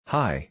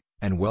Hi,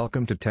 and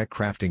welcome to Tech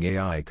Crafting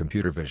AI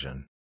Computer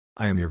Vision.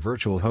 I am your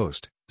virtual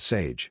host,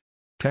 Sage.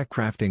 Tech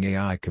Crafting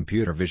AI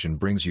Computer Vision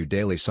brings you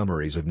daily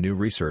summaries of new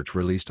research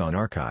released on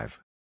arXiv.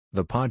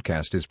 The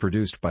podcast is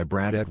produced by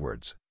Brad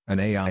Edwards, an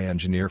AI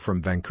engineer from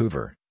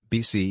Vancouver,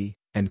 BC,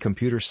 and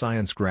computer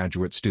science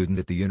graduate student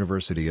at the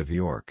University of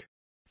York.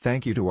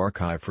 Thank you to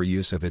arXiv for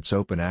use of its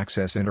open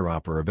access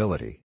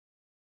interoperability.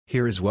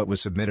 Here is what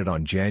was submitted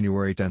on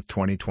January 10,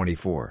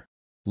 2024.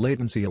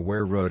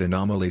 Latency-aware road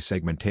anomaly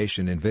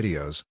segmentation in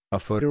videos, a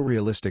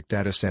photorealistic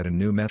dataset and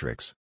new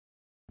metrics.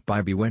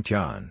 By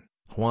Biwentian,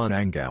 Huan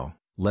Angao,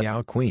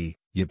 Liao Kui,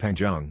 Yipeng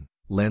Zheng,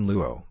 Len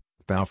Luo,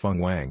 Baofeng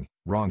Wang,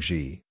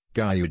 Rongji,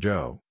 Gaiyu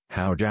Zhou,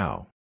 Hao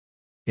Zhao.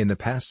 In the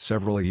past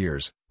several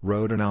years,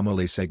 road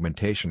anomaly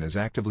segmentation is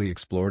actively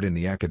explored in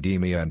the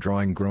academia and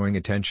drawing growing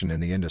attention in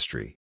the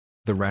industry.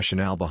 The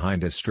rationale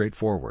behind is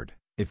straightforward: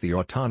 if the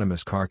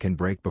autonomous car can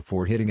brake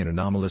before hitting an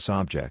anomalous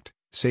object,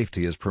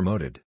 safety is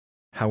promoted.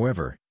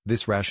 However,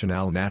 this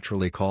rationale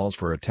naturally calls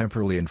for a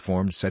temporally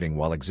informed setting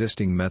while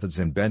existing methods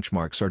and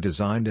benchmarks are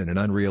designed in an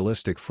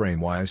unrealistic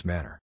frame-wise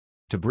manner.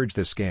 To bridge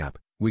this gap,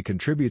 we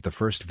contribute the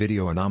first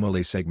video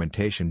anomaly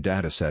segmentation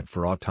dataset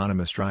for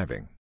autonomous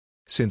driving.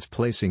 Since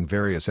placing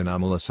various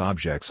anomalous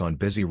objects on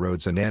busy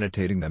roads and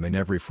annotating them in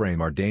every frame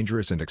are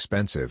dangerous and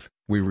expensive,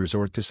 we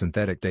resort to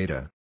synthetic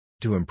data.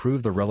 To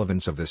improve the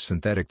relevance of this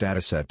synthetic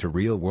dataset to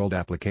real-world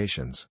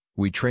applications,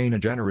 we train a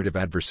generative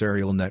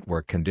adversarial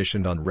network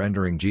conditioned on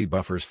rendering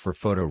G-buffers for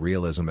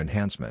photorealism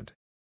enhancement.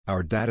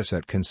 Our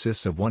dataset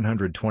consists of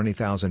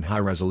 120,000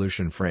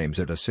 high-resolution frames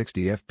at a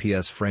 60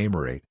 fps frame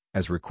rate,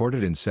 as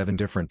recorded in 7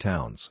 different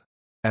towns.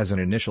 As an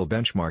initial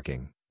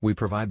benchmarking, we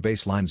provide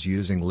baselines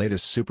using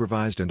latest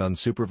supervised and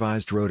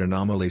unsupervised road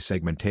anomaly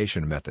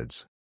segmentation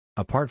methods.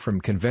 Apart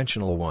from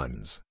conventional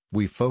ones,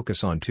 we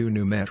focus on 2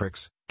 new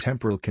metrics: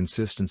 temporal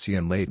consistency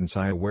and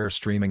latency-aware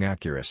streaming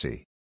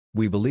accuracy.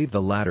 We believe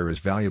the latter is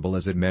valuable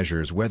as it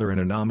measures whether an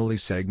anomaly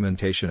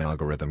segmentation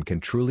algorithm can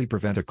truly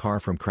prevent a car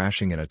from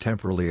crashing in a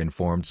temporally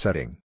informed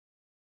setting.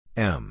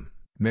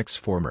 Mix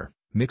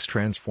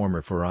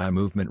transformer for eye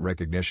movement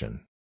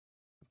recognition.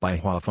 By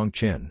Huafeng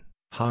Qin,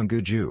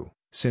 Honggu Zhu,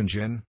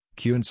 Xinjin,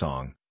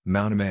 Qunsong,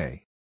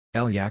 Maunamei,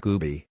 El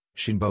Yakubi,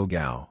 Xinbo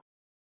Gao.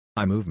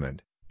 Eye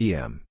movement,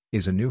 EM,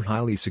 is a new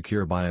highly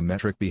secure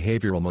biometric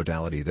behavioral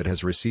modality that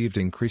has received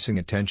increasing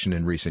attention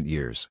in recent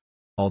years.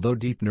 Although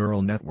deep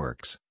neural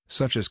networks,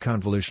 such as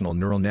convolutional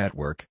neural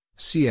network,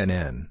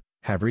 CNN,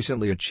 have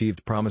recently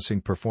achieved promising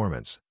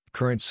performance,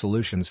 current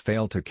solutions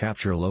fail to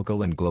capture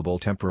local and global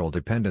temporal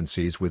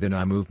dependencies within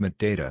eye movement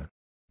data.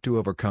 To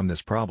overcome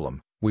this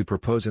problem, we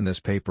propose in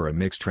this paper a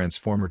mixed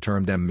transformer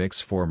termed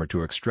mXformer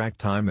to extract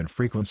time and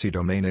frequency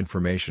domain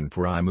information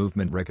for eye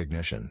movement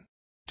recognition.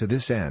 To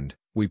this end,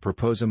 we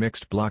propose a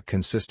mixed block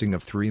consisting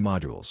of 3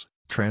 modules: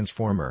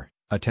 transformer,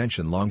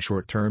 attention long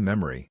short-term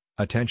memory,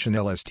 attention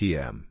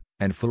LSTM,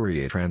 and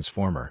Fourier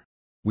transformer.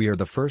 We are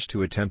the first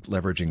to attempt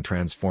leveraging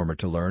transformer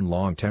to learn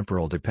long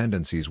temporal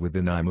dependencies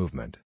within eye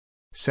movement.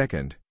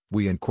 Second,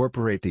 we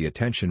incorporate the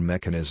attention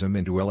mechanism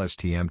into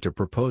LSTM to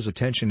propose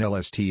attention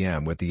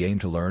LSTM with the aim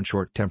to learn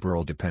short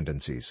temporal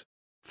dependencies.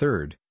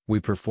 Third,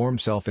 we perform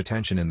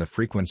self-attention in the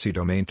frequency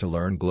domain to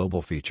learn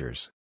global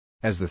features.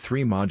 As the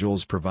 3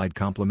 modules provide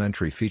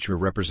complementary feature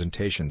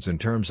representations in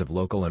terms of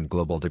local and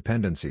global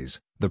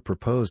dependencies, the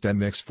proposed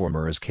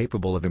mXformer is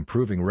capable of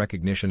improving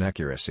recognition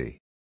accuracy.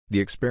 The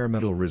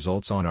experimental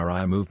results on our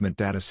eye movement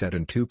dataset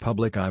and 2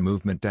 public eye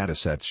movement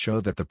datasets show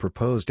that the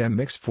proposed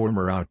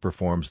mXformer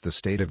outperforms the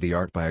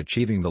state-of-the-art by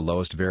achieving the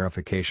lowest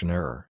verification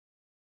error.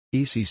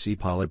 ECC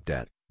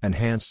PolypDet,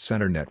 Enhanced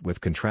CenterNet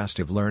with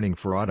Contrastive Learning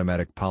for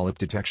Automatic Polyp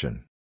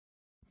Detection.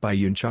 By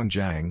Yuncheng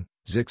Zhang,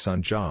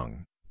 Zixun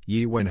Zhang,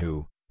 Yiwen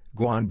Hu,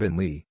 Guanbin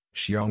Li,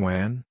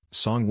 Xiangwan,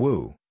 Song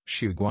Wu,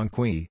 Xuguang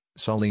Kui,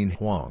 Saline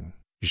Huang,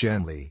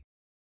 Zhen Li.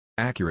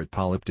 Accurate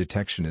polyp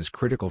detection is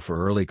critical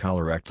for early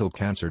colorectal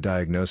cancer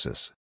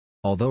diagnosis.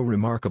 Although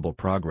remarkable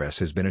progress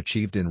has been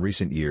achieved in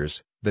recent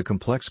years, the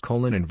complex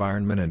colon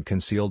environment and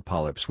concealed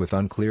polyps with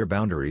unclear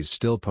boundaries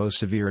still pose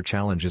severe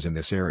challenges in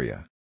this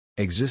area.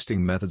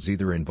 Existing methods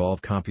either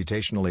involve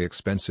computationally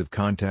expensive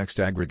context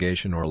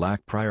aggregation or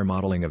lack prior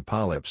modeling of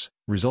polyps,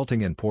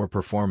 resulting in poor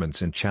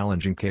performance in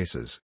challenging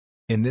cases.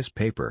 In this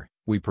paper,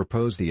 we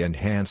propose the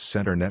Enhanced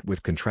CenterNet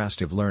with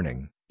Contrastive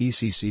Learning,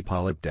 ECC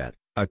PolypDet,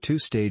 a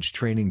 2-stage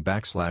training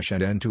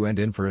and end-to-end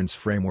inference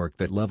framework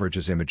that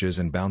leverages images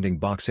and bounding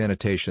box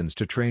annotations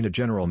to train a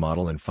general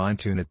model and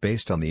fine-tune it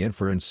based on the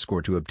inference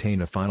score to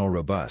obtain a final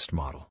robust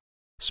model.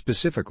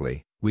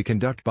 Specifically, we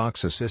conduct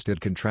box-assisted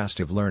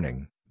contrastive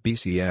learning,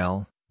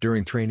 BCL,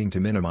 during training to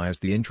minimize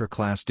the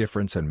intra-class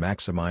difference and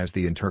maximize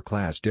the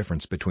inter-class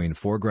difference between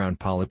foreground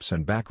polyps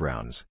and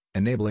backgrounds,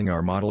 enabling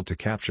our model to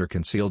capture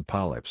concealed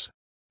polyps.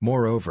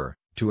 Moreover,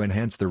 to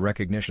enhance the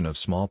recognition of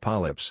small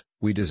polyps,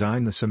 we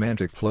design the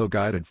Semantic Flow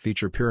Guided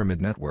Feature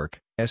Pyramid Network,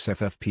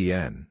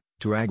 SFFPN,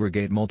 to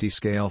aggregate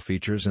multi-scale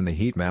features in the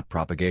heat map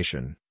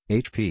propagation,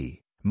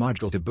 HP,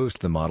 module to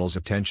boost the model's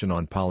attention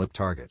on polyp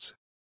targets.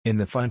 In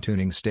the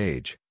fine-tuning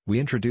stage, we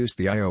introduce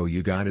the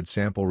IOU-guided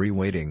sample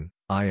reweighting,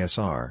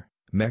 ISR,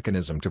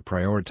 mechanism to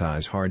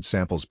prioritize hard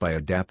samples by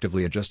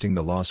adaptively adjusting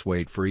the loss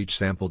weight for each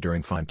sample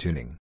during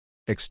fine-tuning.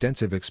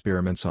 Extensive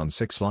experiments on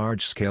 6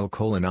 large-scale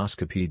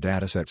colonoscopy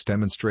datasets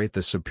demonstrate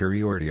the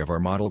superiority of our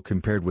model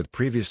compared with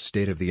previous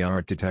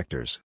state-of-the-art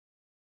detectors.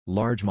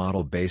 Large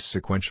model-based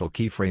sequential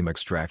keyframe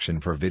extraction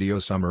for video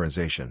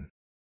summarization.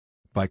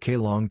 By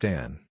Keilong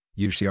Dan,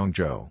 Yuxiong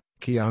Zhou,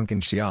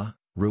 Qiangqin Xia,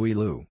 Rui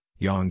Lu,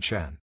 Yang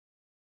Chen.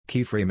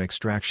 Keyframe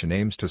extraction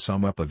aims to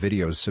sum up a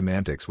video's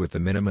semantics with the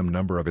minimum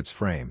number of its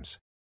frames.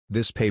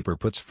 This paper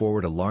puts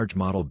forward a large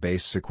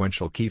model-based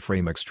sequential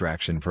keyframe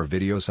extraction for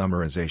video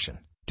summarization,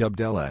 dubbed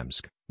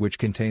LMSC, which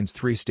contains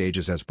 3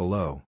 stages as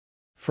below.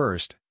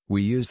 First,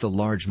 we use the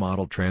large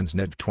model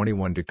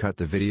Transnev21 to cut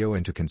the video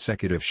into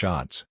consecutive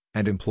shots,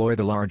 and employ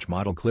the large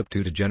model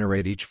Clip2 to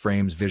generate each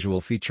frame's visual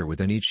feature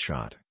within each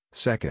shot.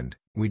 Second,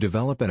 we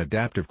develop an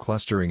adaptive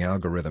clustering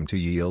algorithm to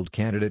yield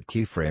candidate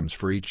keyframes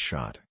for each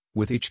shot,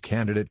 with each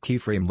candidate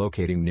keyframe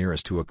locating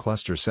nearest to a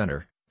cluster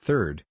center.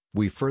 Third,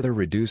 we further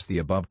reduce the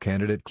above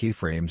candidate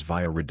keyframes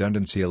via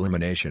redundancy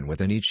elimination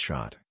within each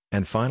shot,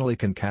 and finally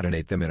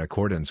concatenate them in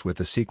accordance with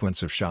the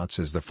sequence of shots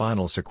as the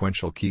final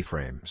sequential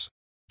keyframes.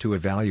 To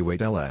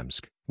evaluate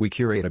LMSC, we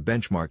curate a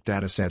benchmark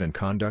dataset and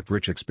conduct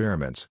rich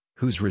experiments,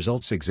 whose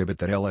results exhibit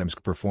that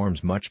LMSC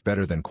performs much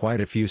better than quite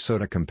a few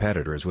SOTA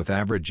competitors with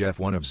average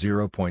F1 of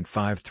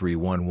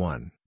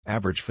 0.5311,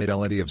 average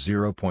fidelity of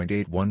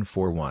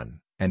 0.8141,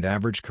 and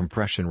average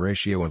compression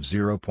ratio of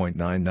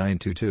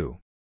 0.9922.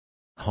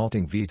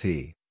 Halting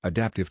VT,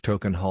 Adaptive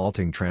Token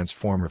Halting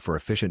Transformer for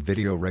Efficient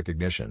Video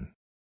Recognition.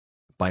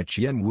 By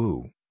Qian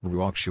Wu,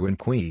 Ruoxuan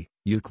Kui,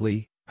 Yu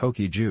Li,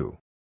 Hoki Ju.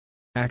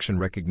 Action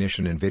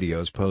recognition in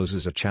videos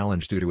poses a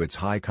challenge due to its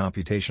high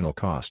computational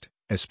cost,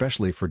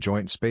 especially for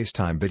joint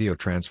spacetime video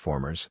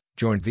transformers,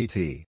 joint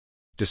VT.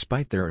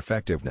 Despite their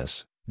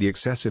effectiveness, the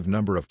excessive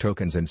number of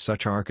tokens in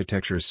such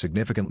architectures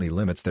significantly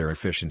limits their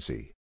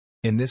efficiency.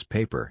 In this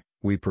paper,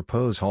 we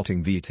propose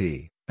halting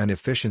VT, an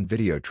efficient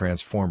video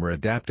transformer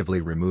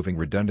adaptively removing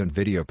redundant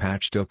video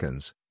patch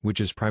tokens,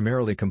 which is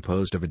primarily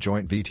composed of a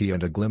joint VT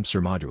and a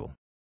glimpser module.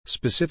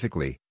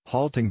 Specifically,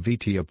 halting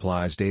VT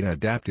applies data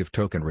adaptive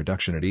token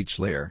reduction at each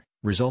layer,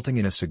 resulting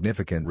in a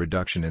significant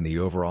reduction in the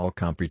overall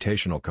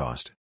computational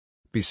cost.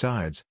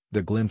 Besides,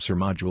 the glimpser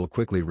module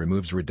quickly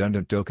removes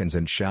redundant tokens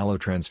and shallow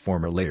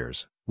transformer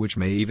layers, which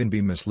may even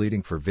be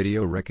misleading for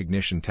video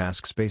recognition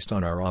tasks based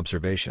on our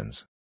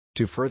observations.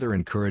 To further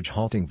encourage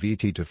halting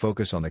VT to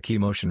focus on the key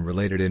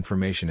motion-related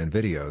information in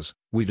videos,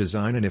 we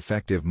design an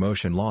effective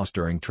motion loss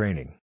during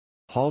training.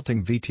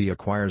 Halting VT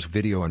acquires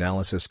video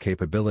analysis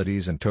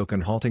capabilities and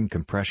token halting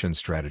compression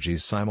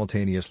strategies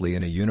simultaneously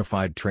in a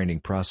unified training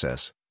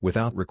process,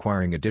 without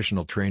requiring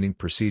additional training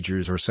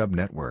procedures or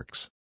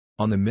subnetworks.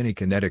 On the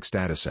Mini-Kinetics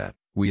dataset,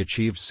 we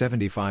achieved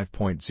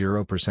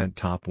 75.0%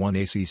 top 1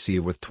 ACC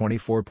with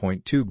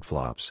 24.2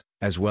 flops,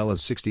 as well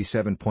as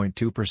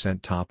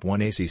 67.2% top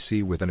 1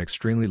 ACC with an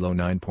extremely low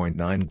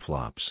 9.9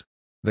 flops.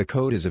 The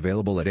code is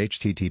available at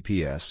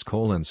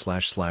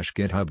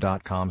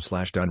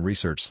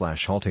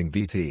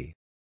https://github.com/doneresearch/haltingvt.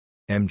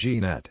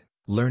 MGNet,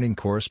 Learning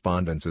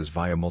Correspondences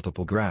via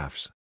Multiple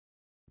Graphs.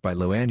 By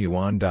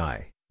Luanyuan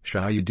Dai,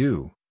 Xiaoyu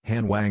Du,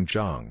 Hanwang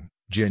Zhang,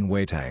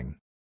 Jinwei Tang.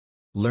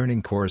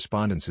 Learning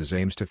Correspondences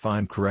aims to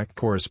find correct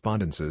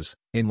correspondences,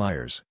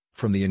 inliers,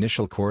 from the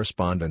initial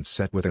correspondence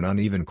set with an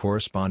uneven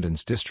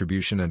correspondence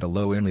distribution and a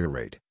low inlier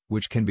rate,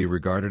 which can be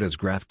regarded as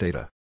graph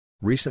data.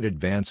 Recent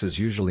advances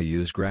usually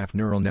use graph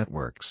neural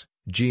networks,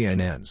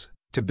 GNNs,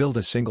 to build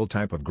a single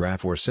type of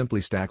graph or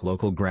simply stack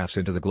local graphs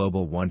into the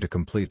global one to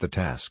complete the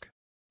task.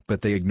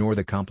 But they ignore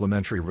the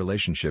complementary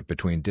relationship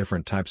between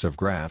different types of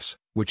graphs,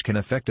 which can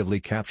effectively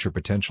capture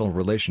potential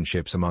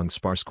relationships among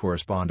sparse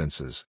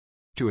correspondences.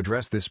 To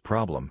address this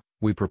problem,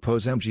 we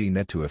propose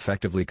MGNet to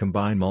effectively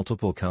combine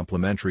multiple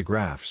complementary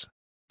graphs.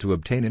 To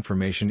obtain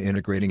information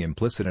integrating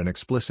implicit and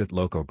explicit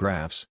local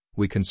graphs,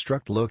 we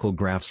construct local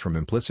graphs from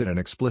implicit and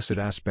explicit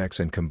aspects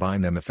and combine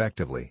them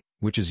effectively,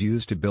 which is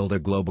used to build a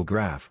global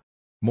graph.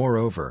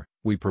 Moreover,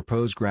 we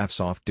propose graph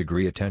soft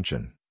degree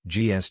attention,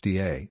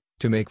 GSDA,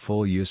 to make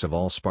full use of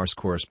all sparse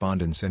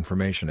correspondence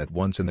information at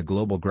once in the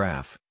global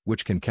graph,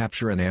 which can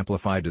capture and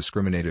amplify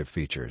discriminative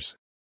features.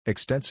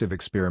 Extensive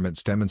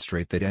experiments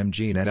demonstrate that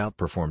MGNet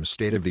outperforms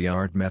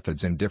state-of-the-art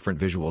methods in different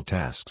visual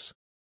tasks.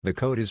 The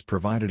code is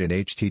provided in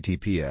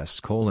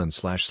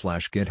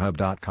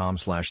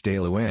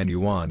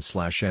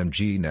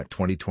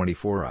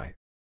https://github.com/daluanyuan/mgnet2024i.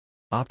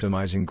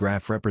 Optimizing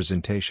graph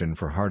representation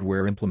for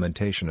hardware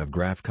implementation of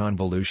graph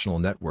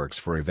convolutional networks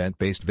for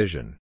event-based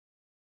vision.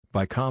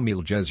 By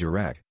Kamil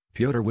Jezurek,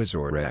 Pyotr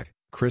Wizorek,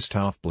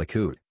 Christoph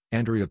Blakut,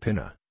 Andrea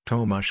Pina,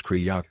 Tomasz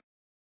Kryuk.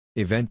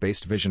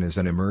 Event-based vision is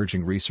an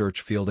emerging research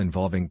field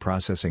involving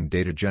processing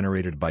data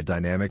generated by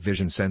dynamic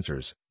vision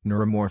sensors,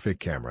 neuromorphic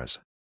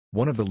cameras.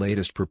 One of the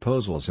latest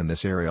proposals in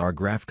this area are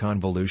graph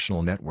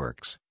convolutional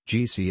networks,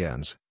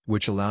 GCNs,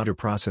 which allow to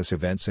process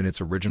events in its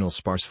original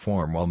sparse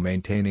form while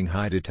maintaining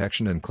high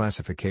detection and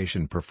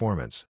classification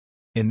performance.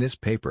 In this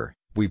paper,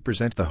 We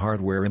present the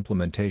hardware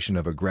implementation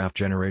of a graph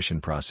generation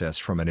process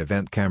from an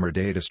event camera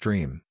data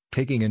stream,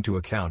 taking into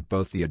account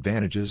both the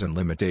advantages and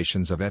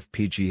limitations of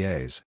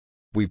FPGAs.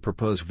 We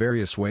propose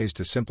various ways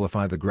to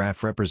simplify the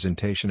graph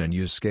representation and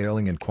use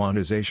scaling and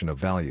quantization of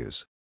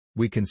values.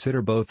 We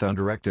consider both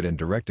undirected and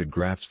directed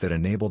graphs that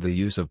enable the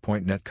use of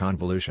point net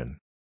convolution.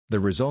 The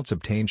results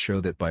obtained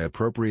show that by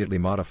appropriately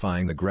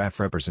modifying the graph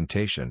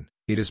representation,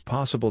 it is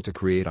possible to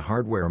create a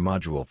hardware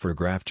module for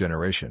graph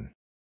generation.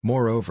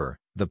 Moreover,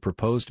 the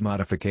proposed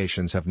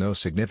modifications have no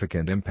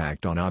significant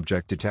impact on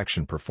object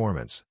detection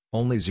performance,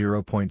 only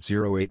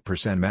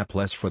 0.08% map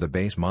less for the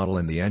base model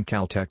in the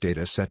NCalTech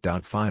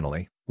dataset.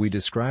 Finally, we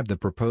describe the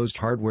proposed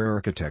hardware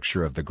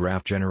architecture of the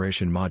graph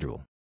generation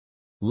module.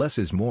 Less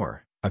is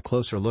more, a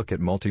closer look at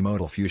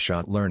multimodal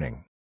few-shot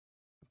learning.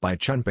 By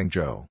Chunping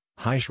Zhou,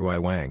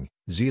 Haishui Wang,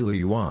 Zilu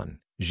Yuan,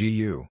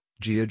 Zhiyu,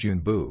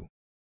 Jiajun Bu.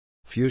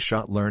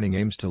 Few-shot learning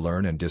aims to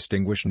learn and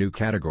distinguish new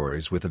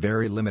categories with a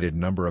very limited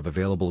number of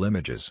available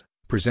images,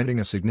 presenting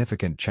a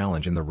significant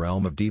challenge in the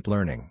realm of deep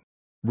learning.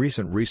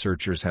 Recent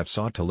researchers have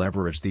sought to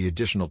leverage the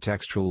additional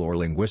textual or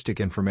linguistic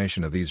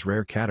information of these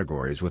rare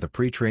categories with a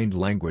pre-trained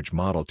language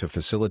model to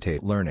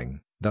facilitate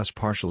learning, thus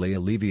partially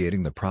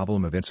alleviating the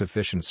problem of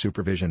insufficient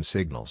supervision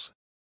signals.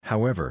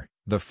 However,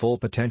 the full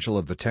potential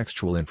of the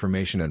textual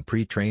information and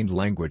pre-trained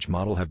language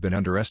model have been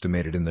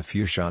underestimated in the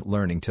few-shot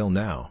learning till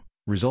now,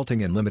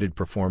 resulting in limited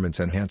performance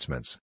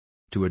enhancements.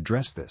 To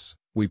address this,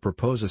 we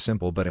propose a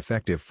simple but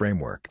effective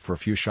framework for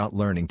few-shot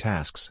learning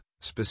tasks,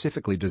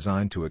 specifically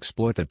designed to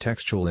exploit the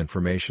textual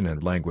information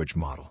and language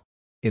model.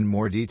 In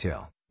more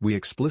detail, we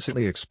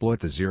explicitly exploit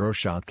the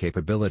zero-shot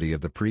capability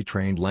of the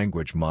pre-trained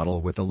language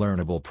model with a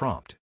learnable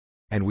prompt.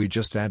 And we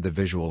just add the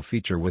visual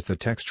feature with the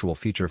textual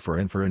feature for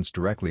inference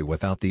directly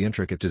without the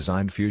intricate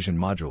designed fusion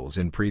modules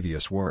in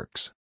previous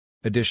works.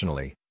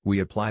 Additionally, we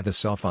apply the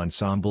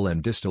self-ensemble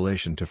and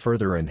distillation to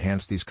further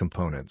enhance these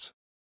components.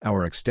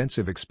 Our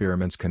extensive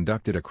experiments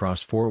conducted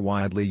across 4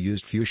 widely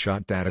used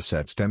few-shot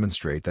datasets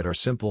demonstrate that our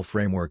simple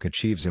framework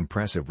achieves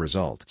impressive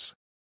results.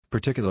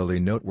 Particularly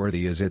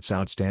noteworthy is its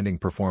outstanding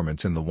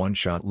performance in the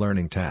one-shot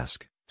learning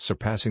task,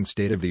 surpassing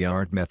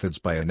state-of-the-art methods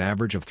by an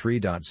average of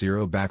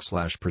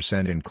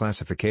 3.0% in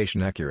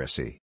classification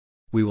accuracy.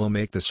 We will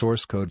make the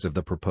source codes of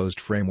the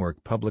proposed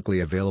framework publicly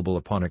available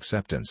upon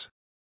acceptance.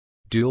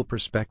 Dual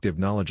Perspective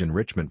Knowledge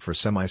Enrichment for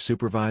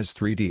Semi-Supervised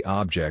 3D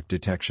Object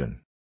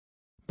Detection.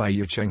 By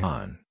Yucheng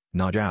Han,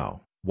 Na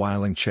Zhao,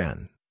 Weiling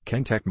Chen,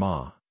 Kengtek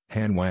Ma,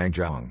 Hanwang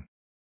Zhang.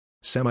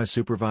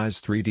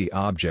 Semi-supervised 3D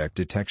object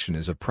detection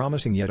is a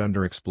promising yet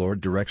underexplored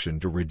direction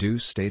to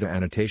reduce data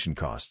annotation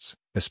costs,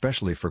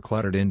 especially for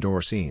cluttered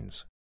indoor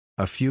scenes.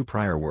 A few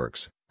prior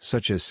works,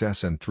 such as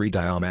SES and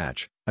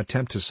 3DIOMatch,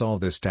 attempt to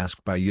solve this task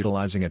by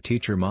utilizing a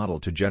teacher model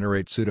to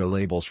generate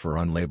pseudo-labels for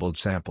unlabeled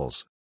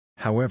samples.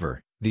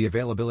 However, the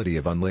availability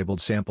of unlabeled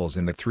samples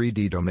in the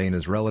 3D domain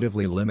is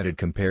relatively limited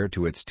compared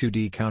to its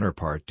 2D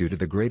counterpart due to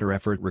the greater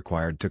effort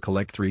required to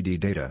collect 3D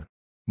data.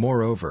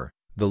 Moreover,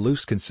 the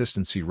loose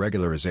consistency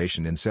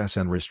regularization in SES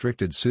and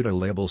restricted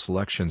pseudo-label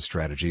selection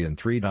strategy in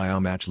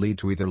 3DIOMatch lead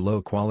to either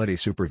low-quality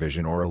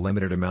supervision or a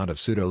limited amount of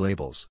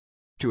pseudo-labels.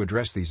 To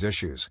address these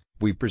issues,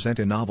 we present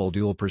a novel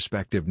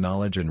dual-perspective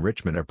knowledge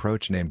enrichment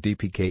approach named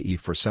DPKE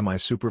for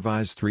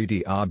semi-supervised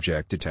 3D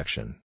object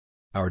detection.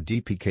 Our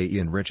DPKE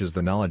enriches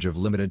the knowledge of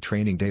limited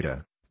training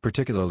data,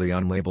 particularly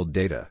unlabeled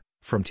data,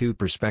 from 2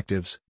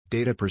 perspectives,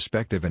 data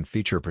perspective and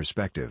feature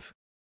perspective.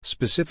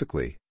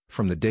 Specifically,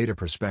 from the data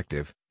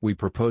perspective, we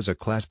propose a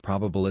class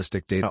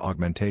probabilistic data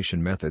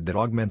augmentation method that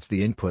augments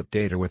the input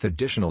data with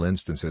additional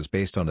instances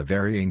based on the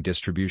varying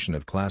distribution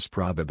of class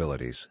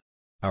probabilities.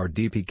 Our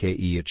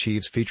DPKE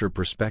achieves feature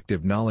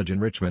perspective knowledge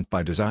enrichment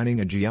by designing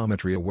a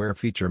geometry-aware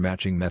feature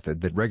matching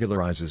method that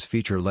regularizes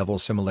feature-level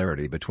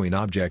similarity between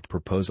object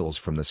proposals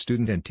from the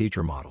student and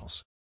teacher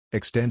models.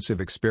 Extensive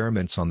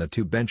experiments on the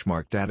 2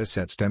 benchmark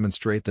datasets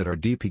demonstrate that our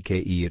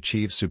DPKE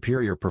achieves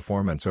superior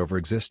performance over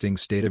existing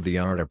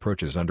state-of-the-art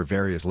approaches under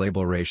various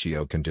label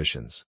ratio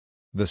conditions.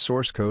 The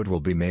source code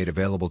will be made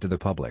available to the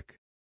public.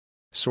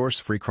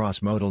 Source-free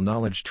cross-modal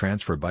knowledge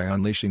transfer by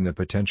unleashing the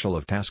potential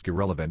of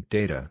task-irrelevant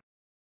data.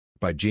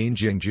 By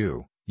Jinjing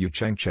Zhu,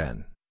 Yucheng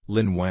Chen,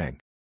 Lin Wang.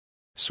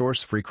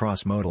 Source-free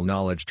cross-modal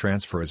knowledge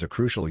transfer is a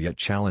crucial yet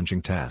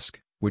challenging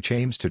task, which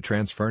aims to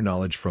transfer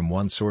knowledge from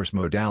one source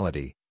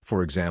modality,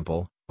 for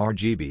example,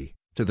 RGB,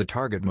 to the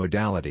target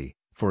modality,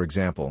 for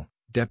example,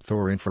 depth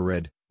or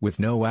infrared, with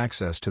no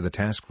access to the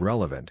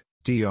task-relevant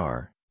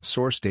 (TR)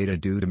 source data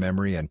due to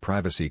memory and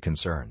privacy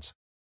concerns.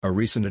 A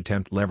recent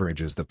attempt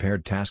leverages the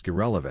paired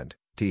task-irrelevant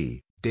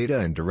 (T) data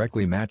and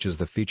directly matches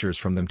the features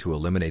from them to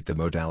eliminate the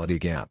modality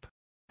gap.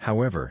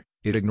 However,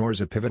 it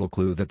ignores a pivotal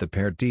clue that the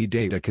paired T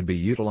data could be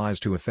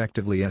utilized to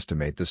effectively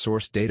estimate the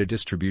source data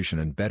distribution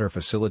and better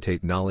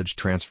facilitate knowledge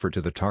transfer to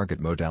the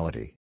target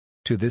modality.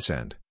 To this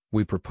end,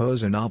 we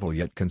propose a novel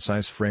yet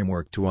concise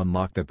framework to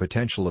unlock the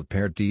potential of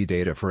paired T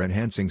data for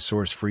enhancing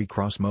source-free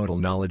cross-modal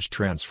knowledge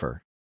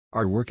transfer.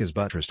 Our work is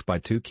buttressed by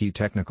 2 key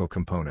technical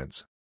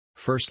components.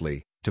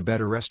 Firstly, to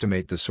better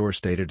estimate the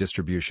source data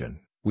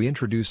distribution, We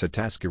introduce a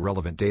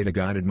task-irrelevant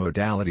data-guided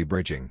modality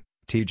bridging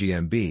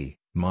 (TGMB)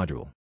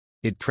 module.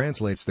 It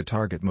translates the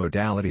target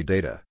modality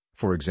data,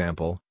 for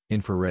example,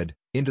 infrared,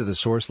 into the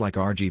source-like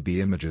RGB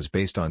images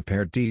based on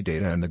paired T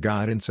data and the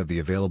guidance of the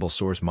available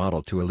source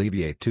model to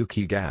alleviate two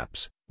key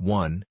gaps: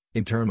 1.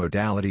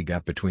 Intermodality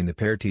gap between the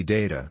paired T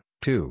data,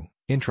 2.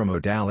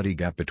 Intramodality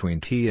gap between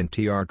T and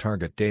TR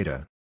target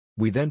data.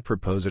 We then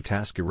propose a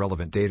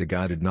task-irrelevant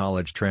data-guided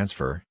knowledge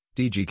transfer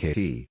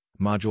 (DGKT)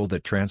 module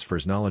that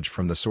transfers knowledge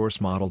from the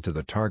source model to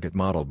the target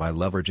model by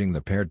leveraging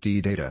the paired T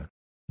data.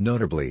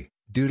 Notably,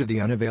 due to the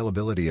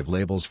unavailability of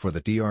labels for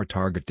the TR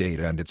target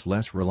data and its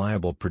less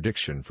reliable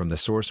prediction from the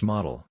source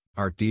model,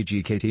 our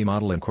DGKT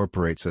model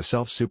incorporates a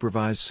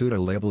self-supervised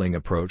pseudo-labeling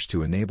approach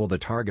to enable the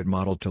target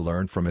model to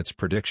learn from its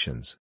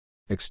predictions.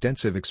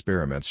 Extensive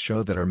experiments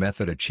show that our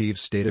method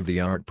achieves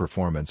state-of-the-art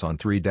performance on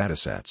 3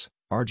 datasets,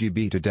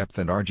 RGB to depth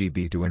and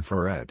RGB to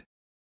infrared.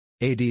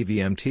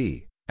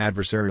 ADVMT,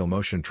 Adversarial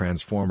Motion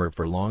Transformer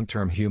for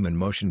Long-Term Human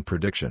Motion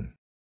Prediction.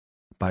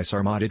 By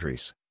Sarmad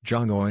Idris,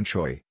 Jong-Owen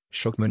Choi,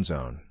 Shukman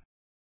Zone.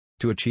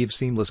 To achieve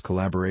seamless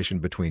collaboration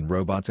between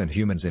robots and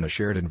humans in a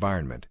shared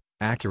environment,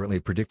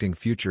 accurately predicting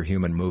future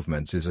human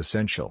movements is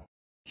essential.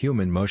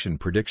 Human motion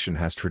prediction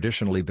has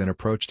traditionally been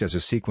approached as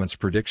a sequence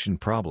prediction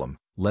problem,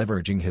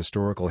 leveraging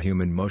historical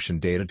human motion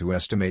data to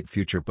estimate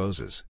future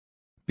poses.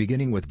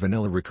 Beginning with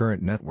vanilla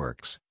recurrent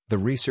networks, the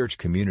research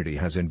community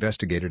has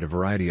investigated a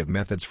variety of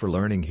methods for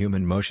learning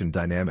human motion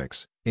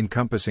dynamics,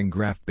 encompassing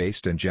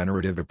graph-based and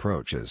generative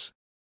approaches.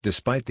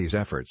 Despite these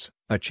efforts,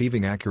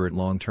 achieving accurate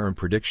long-term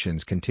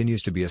predictions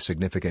continues to be a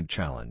significant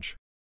challenge.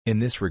 In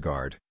this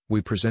regard,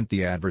 we present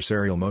the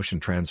Adversarial Motion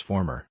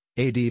Transformer,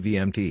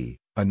 ADVMT,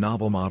 a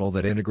novel model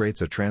that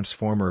integrates a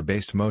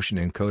transformer-based motion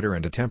encoder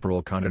and a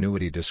temporal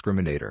continuity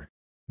discriminator.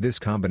 This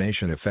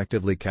combination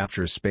effectively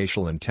captures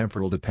spatial and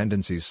temporal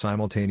dependencies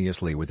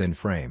simultaneously within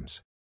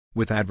frames.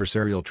 With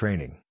adversarial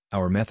training,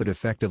 our method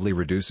effectively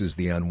reduces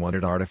the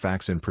unwanted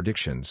artifacts in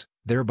predictions,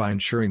 thereby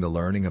ensuring the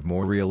learning of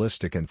more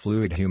realistic and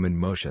fluid human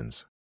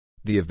motions.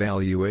 The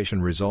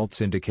evaluation results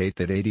indicate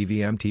that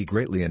ADVMT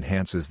greatly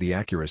enhances the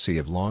accuracy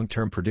of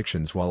long-term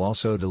predictions while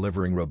also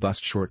delivering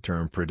robust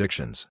short-term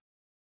predictions.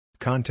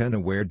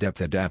 Content-Aware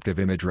Depth Adaptive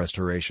Image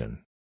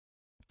Restoration.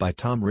 By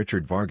Tom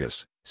Richard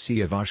Vargas,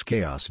 C. of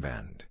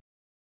arXiv.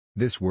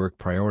 This work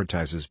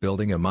prioritizes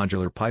building a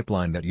modular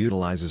pipeline that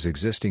utilizes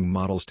existing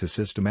models to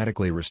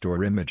systematically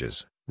restore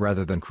images,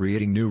 rather than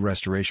creating new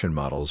restoration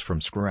models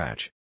from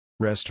scratch.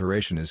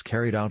 Restoration is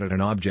carried out at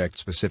an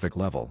object-specific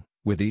level,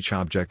 with each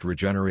object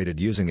regenerated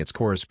using its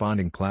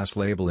corresponding class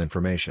label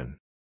information.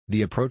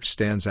 The approach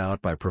stands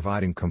out by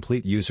providing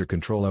complete user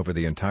control over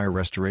the entire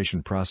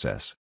restoration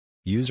process.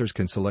 Users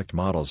can select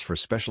models for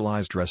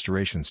specialized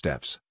restoration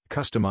steps,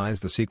 customize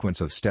the sequence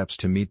of steps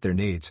to meet their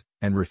needs,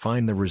 and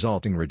refine the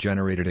resulting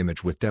regenerated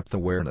image with depth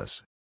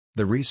awareness.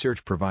 The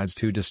research provides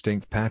 2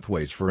 distinct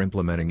pathways for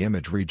implementing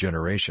image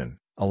regeneration,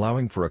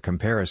 allowing for a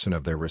comparison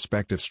of their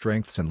respective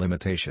strengths and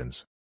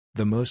limitations.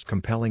 The most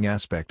compelling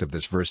aspect of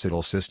this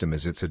versatile system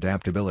is its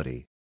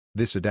adaptability.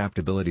 This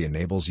adaptability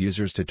enables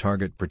users to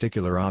target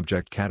particular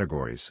object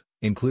categories,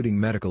 including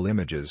medical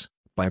images,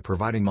 by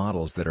providing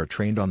models that are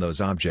trained on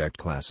those object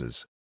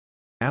classes.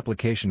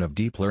 Application of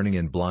deep learning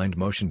in blind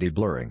motion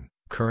deblurring,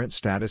 current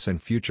status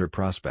and future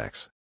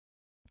prospects.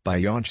 By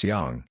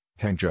Yanxiang,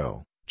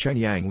 Hangzhou,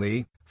 Chenyang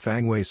Li,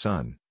 Fangwei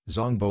Sun,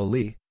 Zhongbo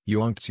Li,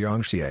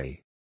 Yuangxiang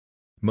Xie.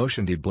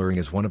 Motion deblurring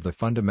is one of the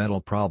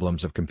fundamental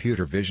problems of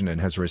computer vision and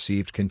has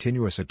received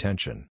continuous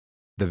attention.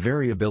 The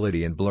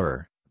variability in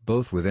blur,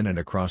 both within and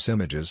across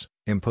images,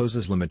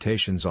 imposes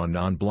limitations on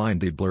non-blind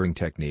deblurring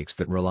techniques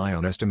that rely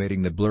on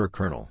estimating the blur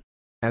kernel.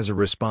 As a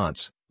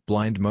response,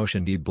 blind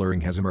motion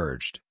deblurring has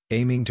emerged,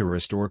 aiming to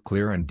restore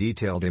clear and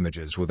detailed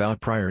images without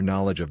prior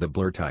knowledge of the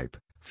blur type,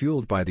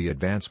 fueled by the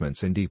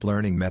advancements in deep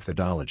learning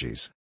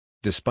methodologies.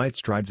 Despite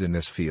strides in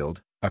this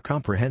field, a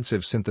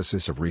comprehensive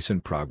synthesis of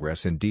recent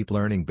progress in deep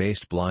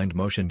learning-based blind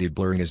motion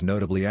deblurring is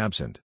notably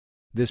absent.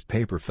 This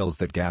paper fills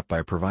that gap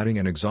by providing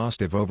an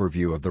exhaustive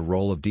overview of the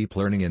role of deep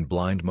learning in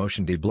blind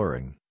motion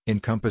deblurring,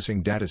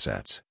 encompassing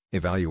datasets,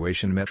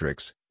 evaluation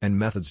metrics, and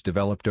methods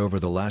developed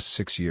over the last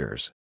 6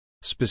 years.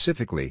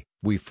 Specifically,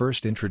 we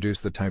first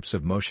introduce the types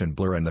of motion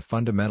blur and the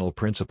fundamental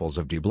principles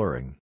of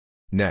deblurring.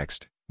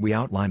 Next, we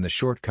outline the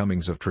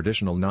shortcomings of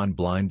traditional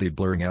non-blind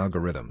deblurring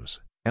algorithms,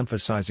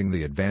 emphasizing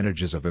the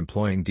advantages of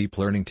employing deep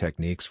learning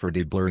techniques for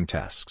deblurring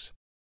tasks.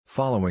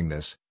 Following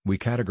this, we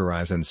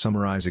categorize and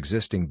summarize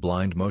existing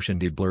blind motion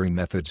deblurring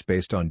methods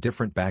based on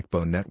different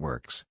backbone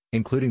networks,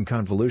 including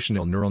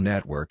convolutional neural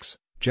networks,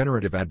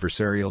 generative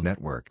adversarial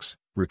networks,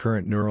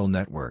 recurrent neural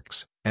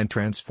networks, and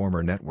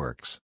transformer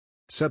networks.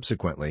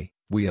 Subsequently,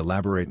 we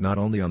elaborate not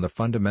only on the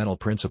fundamental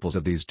principles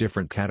of these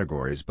different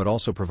categories but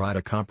also provide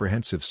a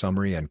comprehensive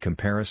summary and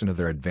comparison of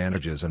their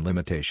advantages and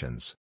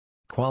limitations.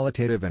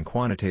 Qualitative and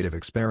quantitative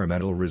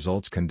experimental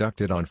results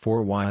conducted on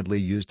 4 widely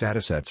used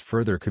datasets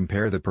further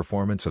compare the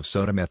performance of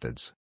SOTA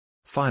methods.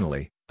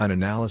 Finally, an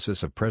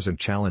analysis of present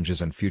challenges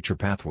and future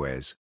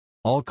pathways.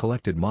 All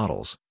collected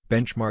models,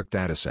 benchmark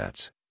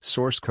datasets,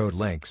 source code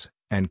links,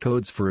 and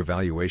codes for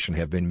evaluation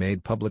have been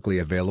made publicly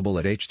available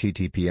at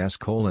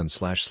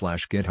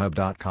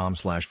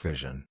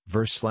https://github.com/vision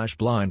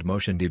verse/blind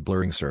motion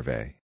deblurring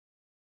survey.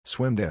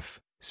 SwimDiff,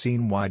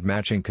 scene-wide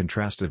matching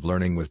contrastive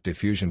learning with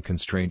diffusion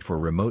constraint for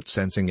remote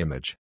sensing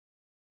image.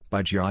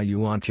 By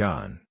Jiayuan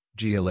Tian,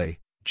 Jia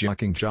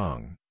Jiaqing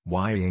Zhang,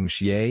 Weiying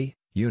Xie,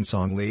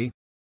 Yunsong Li.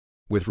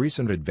 With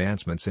recent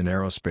advancements in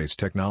aerospace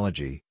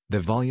technology, the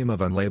volume of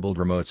unlabeled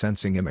remote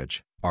sensing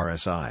image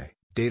 (RSI)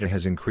 data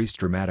has increased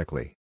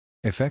dramatically.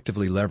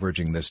 Effectively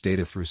leveraging this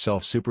data through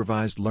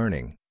self-supervised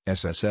learning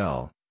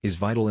 (SSL) is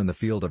vital in the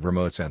field of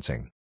remote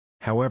sensing.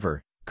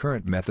 However,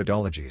 current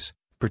methodologies,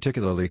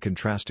 particularly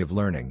contrastive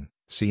learning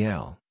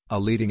 (CL), a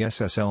leading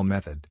SSL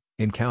method,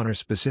 encounter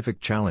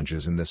specific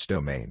challenges in this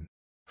domain.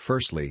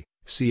 Firstly,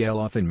 CL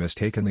often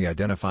mistakenly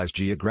identifies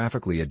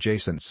geographically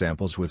adjacent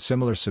samples with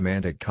similar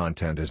semantic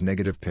content as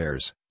negative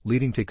pairs,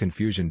 leading to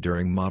confusion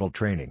during model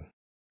training.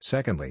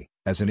 Secondly,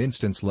 as an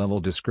instance-level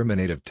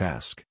discriminative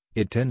task,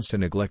 it tends to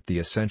neglect the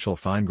essential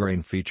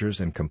fine-grained features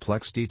and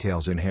complex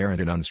details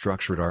inherent in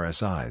unstructured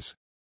RSIs.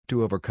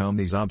 To overcome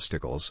these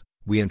obstacles,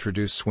 we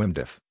introduce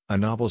SwimDiff, a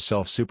novel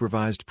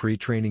self-supervised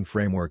pre-training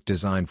framework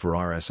designed for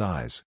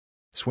RSIs.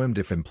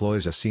 SwimDiff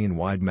employs a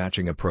scene-wide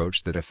matching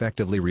approach that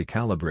effectively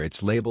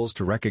recalibrates labels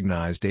to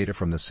recognize data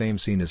from the same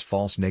scene as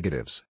false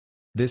negatives.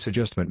 This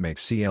adjustment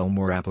makes CL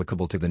more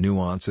applicable to the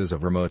nuances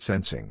of remote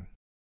sensing.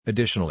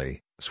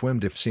 Additionally,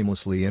 SwimDiff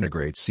seamlessly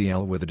integrates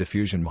CL with a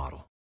diffusion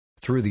model.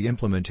 Through the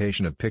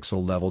implementation of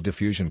pixel-level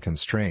diffusion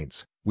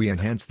constraints, we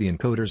enhance the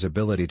encoder's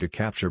ability to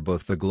capture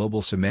both the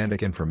global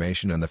semantic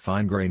information and the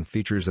fine-grained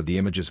features of the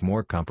images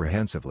more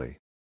comprehensively.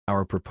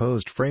 Our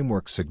proposed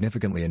framework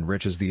significantly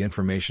enriches the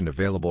information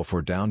available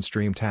for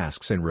downstream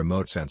tasks in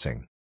remote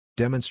sensing.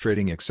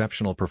 Demonstrating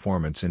exceptional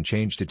performance in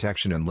change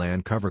detection and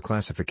land cover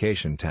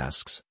classification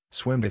tasks,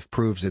 SwimDiff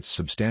proves its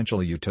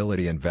substantial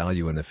utility and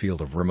value in the field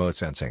of remote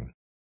sensing.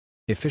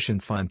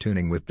 Efficient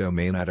fine-tuning with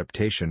domain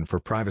adaptation for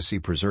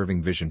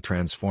privacy-preserving vision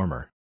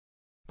transformer.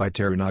 By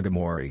Teru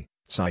Nagamori,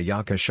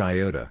 Sayaka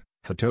Shiota,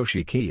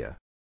 Hitoshi Kiya.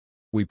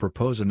 We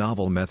propose a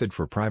novel method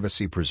for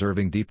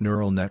privacy-preserving deep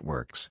neural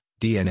networks,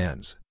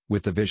 DNNs,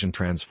 with the vision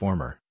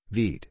transformer,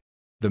 VET.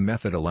 The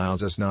method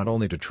allows us not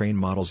only to train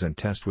models and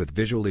test with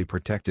visually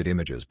protected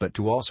images but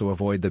to also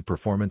avoid the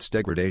performance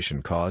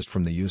degradation caused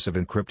from the use of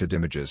encrypted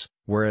images,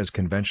 whereas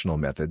conventional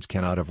methods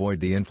cannot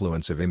avoid the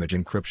influence of image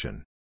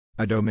encryption.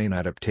 A domain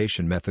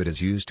adaptation method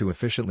is used to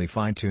efficiently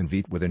fine-tune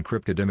VET with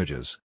encrypted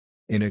images.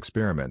 In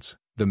experiments,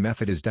 the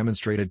method is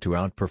demonstrated to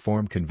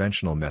outperform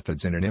conventional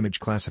methods in an image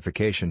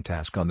classification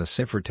task on the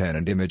CIFAR-10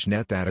 and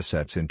ImageNet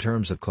datasets in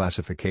terms of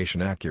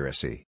classification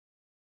accuracy.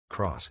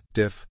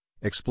 Cross-Diff,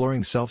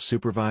 exploring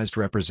self-supervised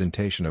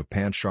representation of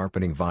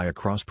pan-sharpening via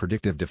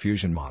cross-predictive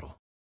diffusion model.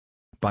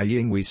 By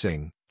Yinghui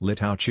Singh,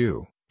 Litao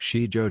Chu,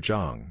 Shizhou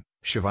Zhang,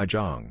 Shivai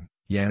Zhang,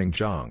 Yanning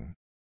Zhang.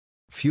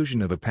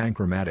 Fusion of a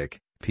panchromatic,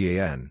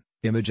 PAN,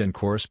 image and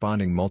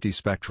corresponding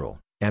multispectral,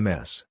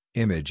 MS,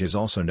 image is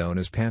also known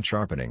as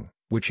pan-sharpening,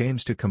 which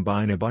aims to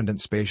combine abundant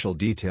spatial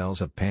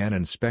details of pan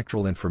and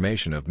spectral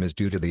information of MS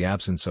due to the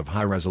absence of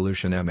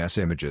high-resolution MS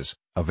images.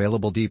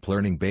 Available deep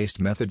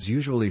learning-based methods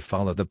usually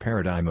follow the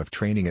paradigm of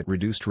training at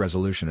reduced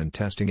resolution and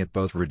testing at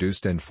both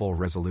reduced and full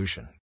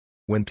resolution.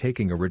 When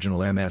taking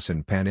original MS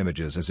and pan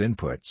images as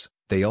inputs,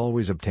 they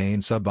always obtain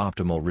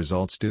suboptimal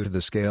results due to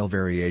the scale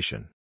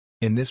variation.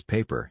 In this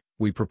paper,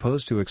 we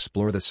propose to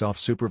explore the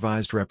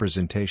self-supervised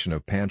representation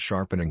of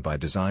pan-sharpening by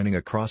designing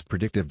a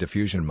cross-predictive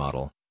diffusion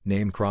model,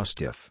 named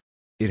CrossDiff.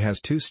 It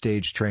has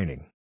two-stage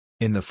training.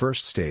 In the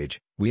first stage,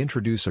 we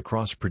introduce a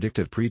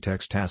cross-predictive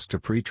pretext task to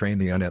pre-train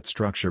the UNET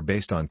structure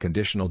based on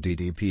conditional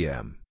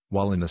DDPM,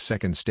 while in the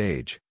second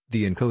stage,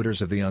 the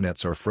encoders of the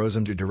UNETs are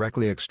frozen to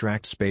directly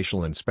extract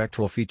spatial and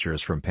spectral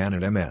features from pan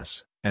and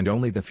MS, and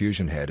only the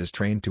fusion head is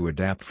trained to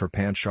adapt for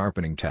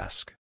pan-sharpening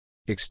task.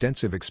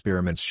 Extensive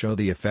experiments show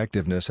the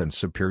effectiveness and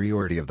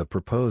superiority of the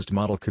proposed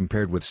model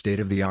compared with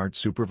state-of-the-art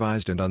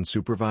supervised and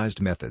unsupervised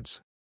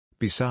methods.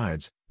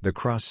 Besides, the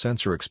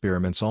cross-sensor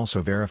experiments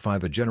also verify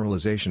the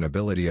generalization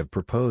ability of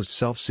proposed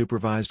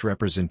self-supervised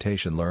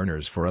representation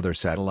learners for other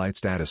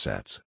satellites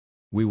datasets.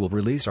 We will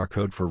release our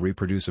code for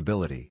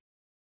reproducibility.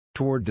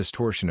 Toward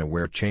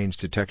distortion-aware change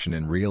detection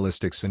in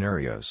realistic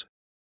scenarios.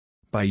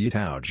 By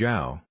Yitao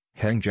Zhao,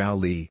 Hengzhao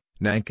Li,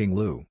 Nanking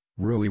Liu,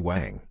 Rui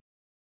Wang.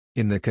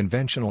 In the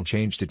conventional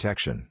change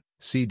detection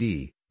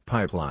 (CD)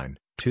 pipeline,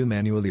 two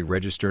manually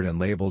registered and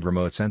labeled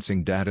remote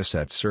sensing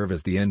datasets serve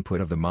as the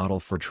input of the model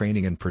for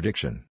training and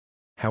prediction.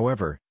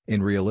 However,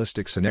 in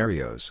realistic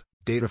scenarios,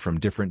 data from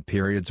different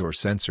periods or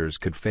sensors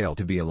could fail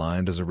to be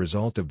aligned as a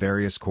result of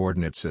various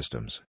coordinate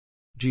systems.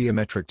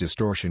 Geometric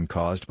distortion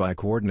caused by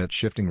coordinate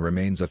shifting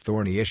remains a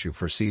thorny issue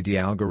for CD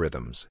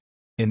algorithms.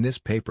 In this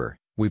paper,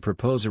 we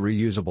propose a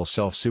reusable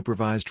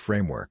self-supervised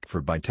framework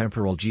for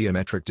bitemporal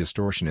geometric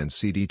distortion in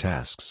CD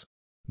tasks.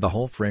 The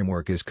whole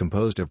framework is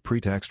composed of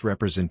pretext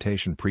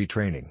representation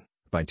pre-training,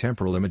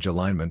 bitemporal image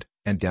alignment,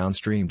 and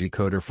downstream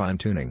decoder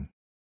fine-tuning.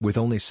 With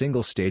only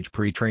single-stage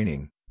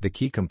pre-training, The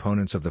key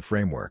components of the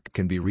framework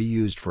can be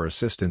reused for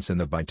assistance in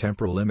the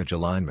bitemporal image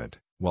alignment,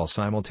 while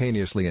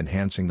simultaneously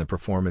enhancing the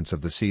performance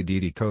of the CD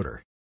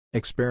decoder.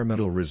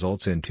 Experimental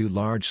results in 2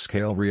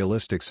 large-scale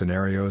realistic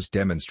scenarios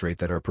demonstrate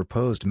that our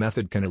proposed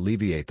method can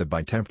alleviate the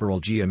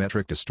bitemporal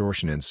geometric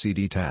distortion in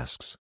CD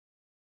tasks.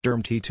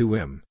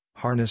 DermT2M,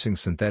 harnessing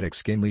synthetic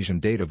skin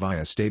lesion data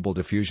via stable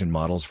diffusion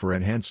models for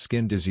enhanced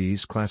skin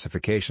disease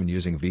classification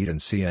using VEAT and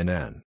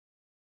CNN.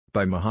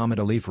 By Muhammad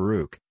Ali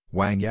Farouk,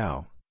 Wang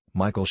Yao,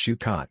 Michael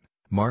Schuchat,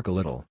 Mark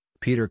Little,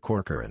 Peter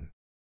Corcoran.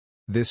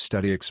 This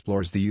study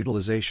explores the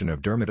utilization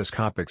of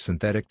dermatoscopic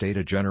synthetic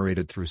data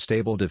generated through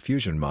stable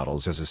diffusion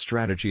models as a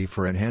strategy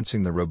for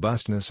enhancing the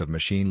robustness of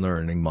machine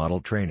learning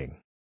model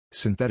training.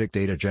 Synthetic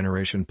data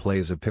generation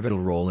plays a pivotal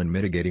role in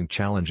mitigating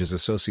challenges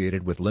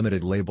associated with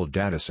limited labeled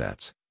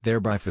datasets,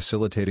 thereby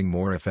facilitating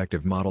more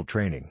effective model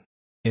training.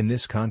 In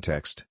this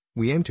context,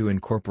 we aim to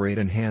incorporate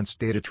enhanced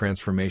data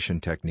transformation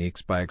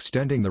techniques by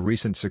extending the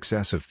recent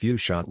success of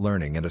few-shot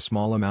learning and a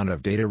small amount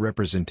of data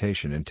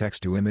representation in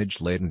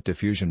text-to-image latent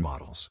diffusion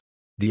models.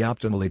 The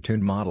optimally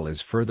tuned model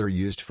is further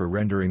used for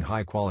rendering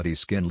high-quality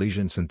skin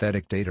lesion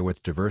synthetic data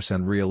with diverse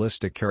and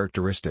realistic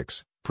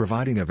characteristics,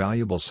 providing a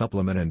valuable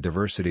supplement and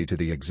diversity to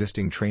the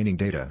existing training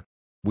data.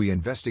 We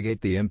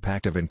investigate the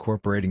impact of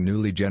incorporating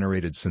newly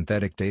generated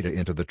synthetic data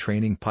into the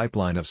training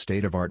pipeline of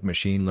state-of-art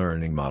machine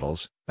learning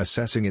models,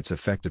 assessing its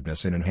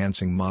effectiveness in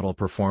enhancing model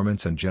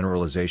performance and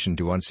generalization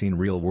to unseen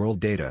real-world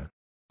data.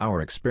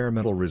 Our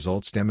experimental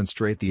results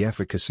demonstrate the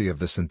efficacy of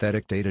the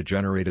synthetic data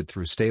generated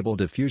through stable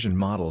diffusion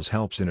models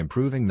helps in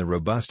improving the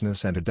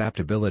robustness and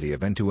adaptability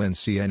of end-to-end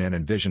CNN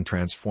and vision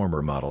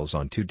transformer models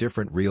on 2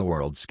 different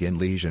real-world skin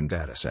lesion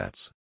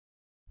datasets.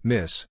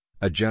 MIS,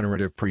 a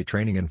generative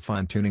pre-training and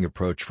fine-tuning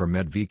approach for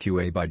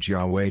MED-VQA by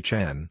Jiawei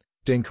Chen,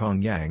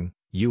 Dingkong Yang,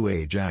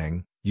 Yue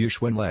Zhang,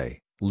 Yuxuan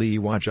Lei, Li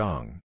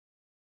Huazhang.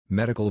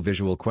 Medical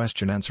visual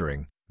question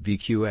answering,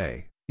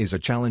 VQA, is a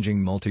challenging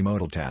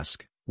multimodal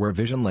task, where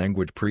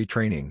vision-language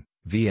pre-training,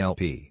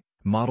 VLP,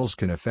 models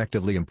can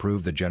effectively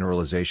improve the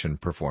generalization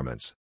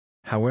performance.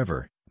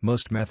 However,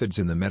 most methods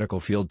in the medical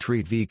field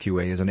treat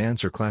VQA as an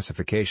answer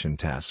classification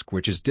task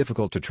which is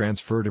difficult to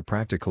transfer to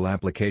practical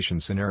application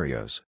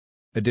scenarios.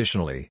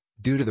 Additionally,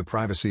 due to the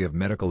privacy of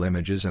medical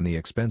images and the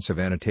expensive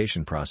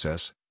annotation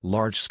process,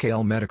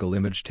 large-scale medical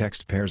image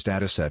text pairs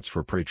datasets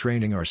for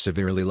pre-training are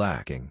severely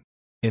lacking.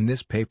 In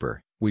this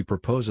paper, we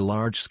propose a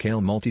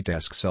large-scale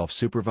multitask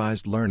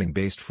self-supervised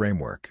learning-based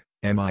framework,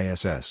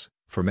 MISS,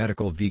 for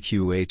medical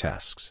VQA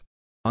tasks.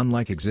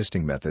 Unlike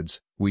existing methods,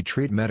 we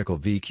treat medical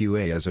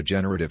VQA as a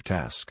generative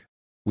task.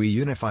 We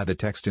unify the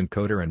text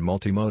encoder and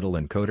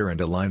multimodal encoder and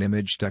align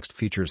image text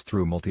features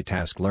through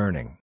multitask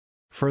learning.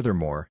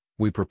 Furthermore,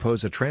 we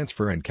propose a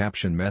transfer and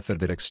caption method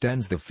that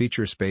extends the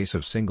feature space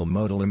of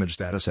single-modal image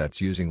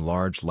datasets using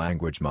large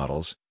language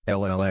models,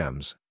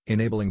 LLMs,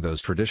 enabling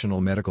those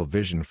traditional medical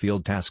vision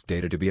field task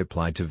data to be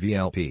applied to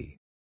VLP.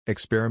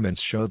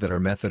 Experiments show that our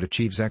method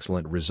achieves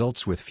excellent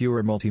results with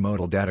fewer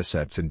multimodal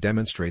datasets and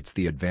demonstrates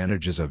the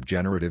advantages of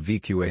generative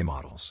VQA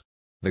models.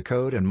 The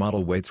code and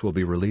model weights will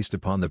be released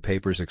upon the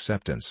paper's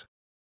acceptance.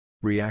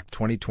 React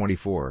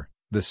 2024,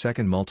 the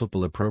second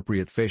multiple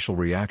appropriate facial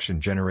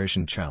reaction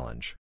generation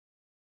challenge.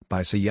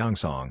 By Siyang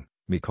Song,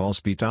 Mikhail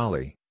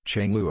Spitali,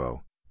 Cheng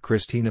Luo,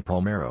 Cristina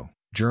Palmero,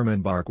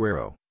 German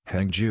Barquero,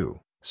 Heng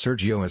Zhu,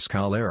 Sergio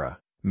Escalera,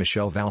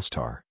 Michelle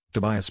Valstar,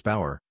 Tobias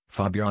Bauer,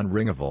 Fabian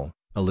Ringeval,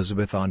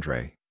 Elizabeth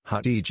Andre,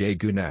 Hatice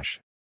Gunesh.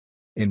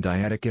 In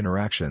dyadic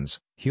interactions,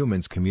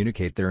 humans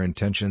communicate their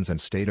intentions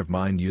and state of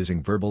mind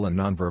using verbal and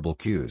nonverbal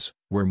cues,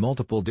 where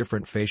multiple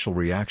different facial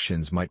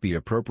reactions might be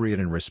appropriate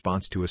in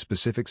response to a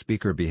specific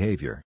speaker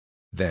behavior.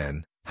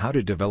 Then, how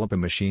to develop a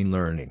machine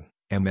learning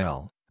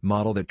 (ML)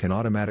 model that can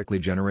automatically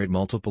generate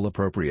multiple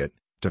appropriate,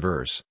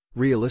 diverse,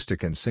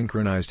 realistic and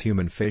synchronized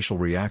human facial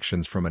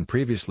reactions from an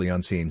previously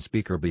unseen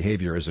speaker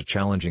behavior is a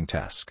challenging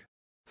task.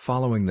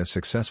 Following the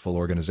successful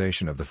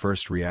organization of the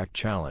first React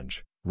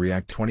Challenge,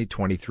 React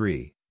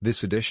 2023,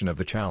 this edition of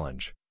the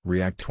challenge,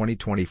 React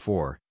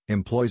 2024,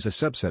 employs a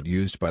subset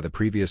used by the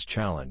previous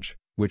challenge,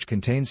 which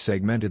contains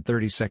segmented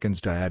 30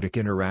 seconds dyadic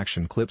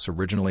interaction clips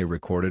originally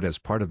recorded as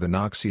part of the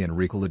Noxie and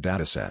Ricola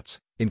datasets,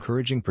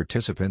 encouraging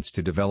participants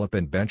to develop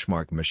and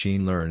benchmark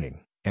machine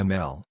learning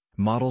 (ML)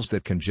 models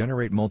that can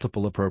generate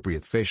multiple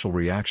appropriate facial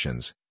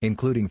reactions,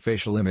 including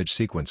facial image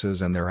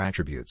sequences and their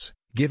attributes,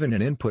 given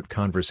an input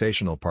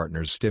conversational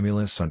partner's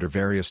stimulus under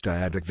various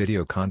dyadic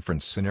video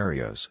conference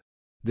scenarios.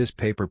 This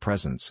paper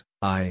presents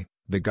I.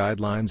 The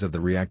guidelines of the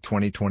React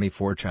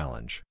 2024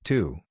 challenge.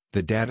 2.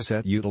 The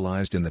dataset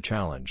utilized in the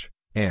challenge,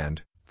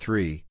 and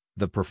 3.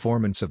 The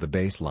performance of the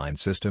baseline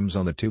systems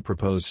on the 2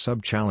 proposed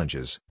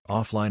sub-challenges,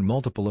 offline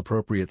multiple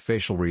appropriate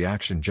facial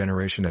reaction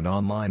generation and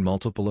online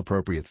multiple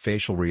appropriate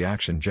facial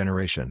reaction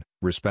generation,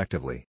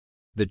 respectively.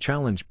 The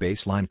challenge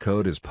baseline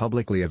code is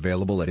publicly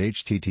available at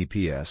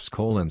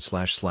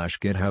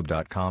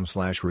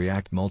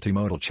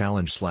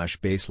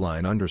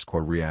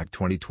https://github.com/react-multimodal-challenge/baseline_react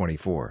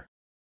 2024.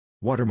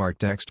 Watermark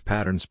text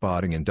pattern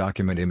spotting in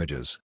document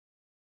images.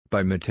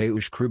 By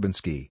Mateusz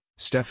Krubinski,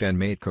 Stefan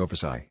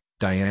Matkovasi,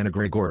 Diana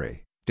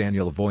Gregori,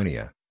 Daniel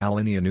Voinia,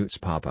 Alenia Nutz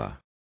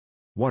Papa.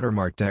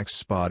 Watermark text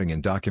spotting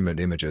in document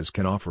images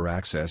can offer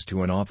access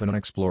to an often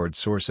unexplored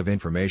source of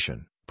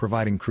information,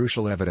 providing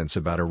crucial evidence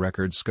about a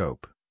record's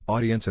scope,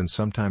 audience and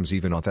sometimes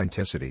even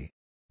authenticity.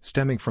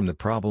 Stemming from the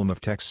problem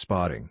of text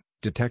spotting,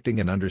 detecting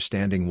and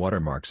understanding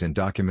watermarks in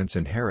documents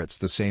inherits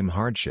the same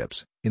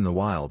hardships. In the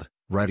wild,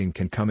 writing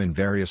can come in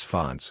various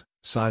fonts,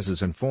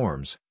 sizes and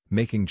forms,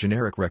 making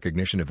generic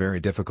recognition a very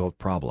difficult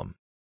problem.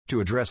 To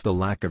address the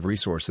lack of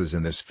resources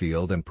in this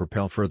field and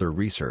propel further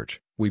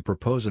research, we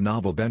propose a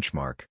novel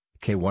benchmark,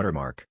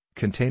 K-watermark,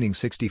 containing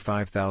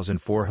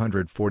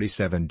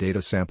 65,447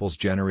 data samples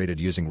generated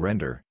using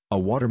Render, a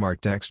watermark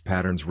text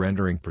patterns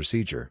rendering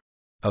procedure.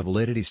 A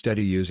validity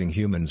study using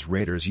humans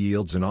raters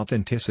yields an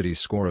authenticity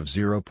score of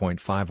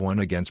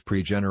 0.51 against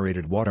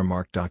pre-generated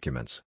watermark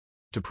documents.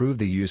 To prove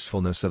the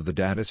usefulness of the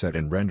dataset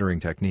and rendering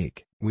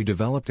technique, we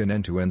developed an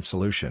end-to-end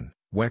solution,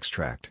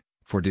 Wextract,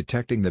 for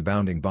detecting the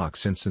bounding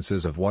box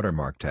instances of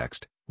watermark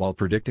text, while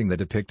predicting the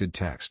depicted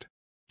text.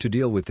 To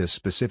deal with this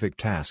specific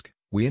task,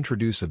 we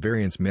introduce a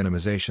variance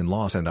minimization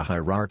loss and a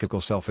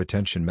hierarchical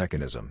self-attention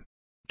mechanism.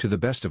 To the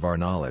best of our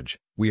knowledge,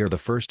 we are the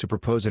first to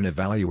propose an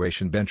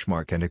evaluation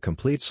benchmark and a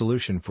complete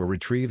solution for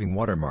retrieving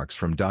watermarks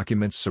from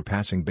documents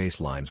surpassing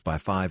baselines by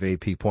 5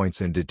 AP points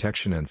in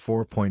detection and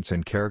 4 points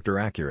in character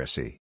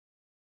accuracy.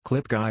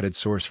 Clip-guided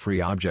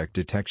source-free object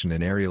detection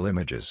in aerial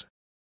images.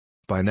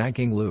 By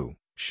Nanking Liu,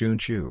 Xun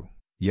Chu,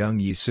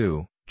 Young-Yi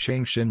Su,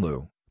 Cheng-Xin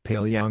Liu,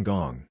 Peiliang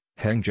Gong,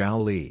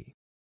 Hengjiao Li.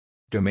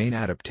 Domain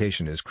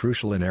adaptation is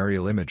crucial in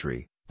aerial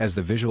imagery, as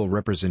the visual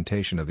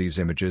representation of these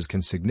images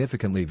can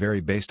significantly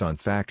vary based on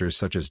factors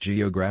such as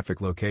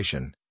geographic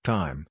location,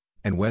 time,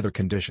 and weather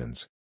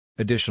conditions.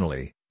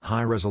 Additionally,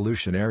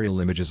 high-resolution aerial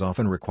images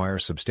often require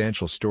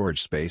substantial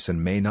storage space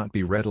and may not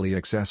be readily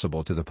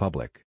accessible to the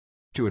public.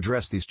 To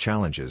address these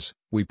challenges,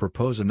 we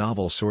propose a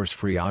novel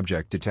source-free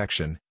object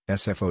detection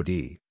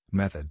 (SFOD)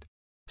 method.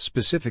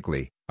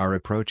 Specifically, our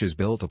approach is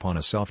built upon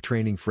a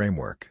self-training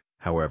framework.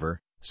 However,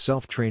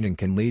 self-training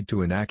can lead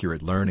to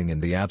inaccurate learning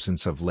in the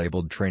absence of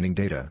labeled training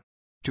data.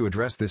 To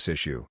address this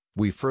issue,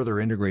 we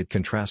further integrate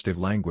contrastive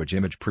language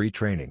image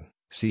pre-training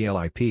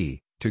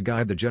 (CLIP) to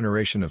guide the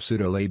generation of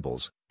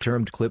pseudo-labels,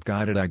 termed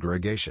clip-guided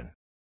aggregation.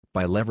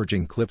 By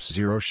leveraging CLIP's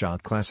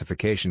zero-shot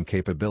classification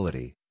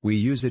capability, we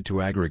use it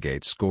to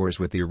aggregate scores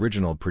with the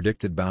original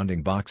predicted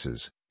bounding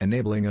boxes,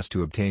 enabling us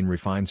to obtain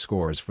refined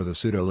scores for the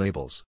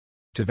pseudo-labels.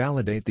 To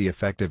validate the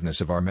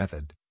effectiveness of our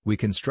method, we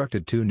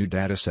constructed two new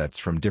datasets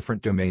from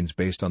different domains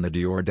based on the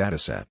Dior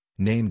dataset,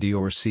 named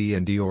Dior C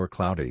and Dior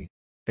Cloudy.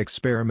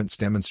 Experiments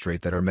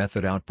demonstrate that our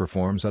method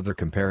outperforms other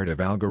comparative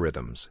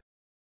algorithms.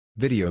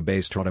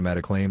 Video-based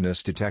automatic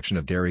lameness detection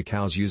of dairy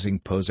cows using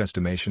pose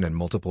estimation and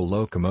multiple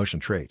locomotion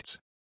traits.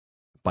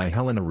 By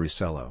Helena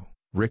Russello,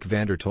 Rick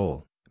van der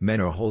Tol,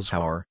 Menno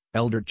Holzhauer,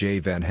 Eldert J.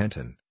 van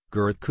Henten,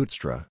 Gerrit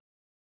Koetstra.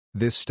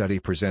 This study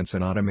presents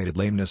an automated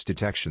lameness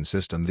detection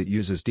system that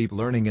uses deep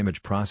learning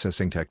image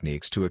processing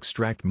techniques to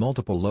extract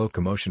multiple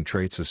locomotion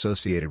traits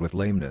associated with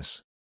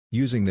lameness.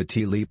 Using the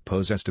T-Leap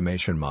pose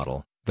estimation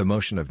model, the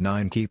motion of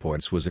 9 key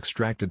points was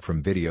extracted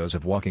from videos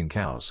of walking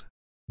cows.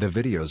 The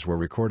videos were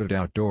recorded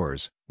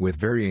outdoors, with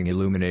varying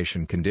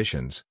illumination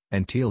conditions,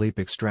 and T-Leap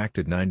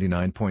extracted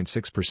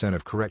 99.6%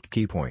 of correct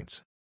key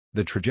points.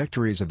 The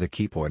trajectories of the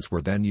key points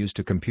were then used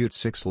to compute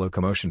 6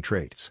 locomotion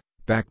traits: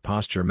 back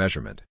posture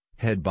measurement,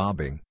 head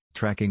bobbing,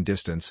 tracking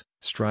distance,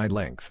 stride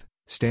length,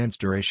 stance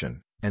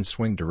duration, and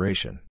swing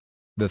duration.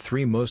 The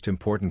 3 most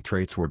important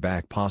traits were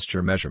back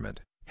posture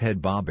measurement,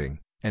 head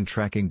bobbing, and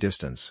tracking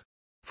distance.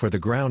 For the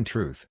ground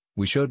truth,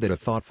 we showed that a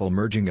thoughtful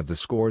merging of the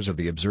scores of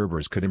the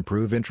observers could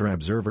improve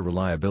intra-observer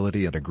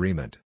reliability and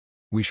agreement.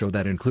 We show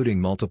that including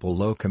multiple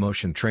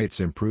locomotion traits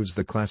improves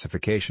the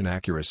classification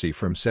accuracy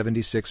from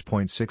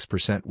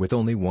 76.6% with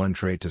only 1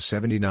 trait to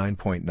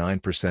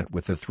 79.9%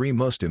 with the 3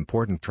 most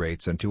important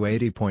traits and to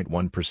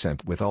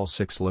 80.1% with all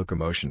 6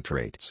 locomotion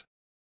traits.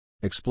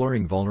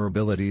 Exploring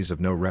vulnerabilities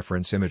of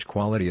no-reference image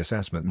quality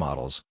assessment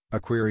models, a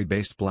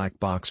query-based black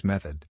box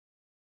method.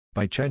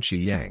 By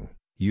Chenxi Yang,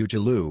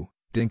 Yujia Liu,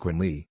 Dingquan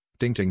Li,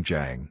 Dingting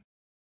Zhang.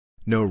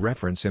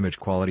 No-reference image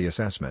quality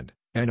assessment,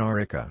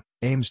 (NRICA),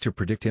 aims to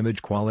predict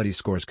image quality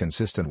scores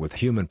consistent with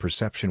human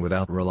perception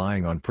without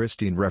relying on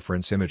pristine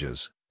reference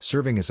images,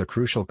 serving as a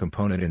crucial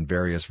component in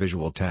various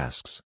visual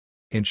tasks.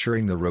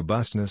 Ensuring the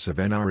robustness of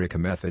NRICA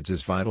methods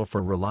is vital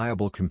for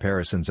reliable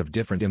comparisons of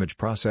different image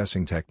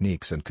processing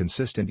techniques and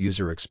consistent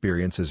user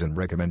experiences and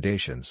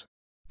recommendations.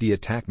 The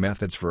attack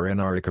methods for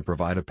NRICA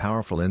provide a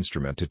powerful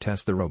instrument to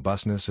test the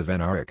robustness of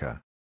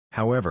NRICA.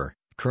 However,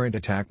 current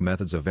attack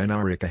methods of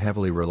NRICA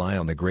heavily rely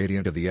on the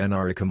gradient of the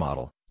NRICA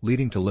model,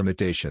 leading to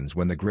limitations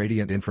when the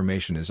gradient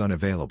information is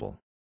unavailable.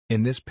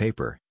 In this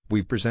paper,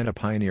 we present a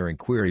pioneering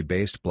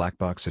query-based black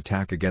box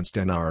attack against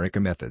NRICA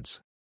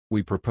methods.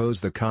 We propose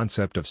the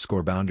concept of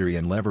score boundary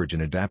and leverage an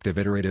adaptive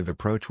iterative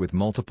approach with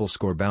multiple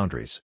score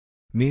boundaries.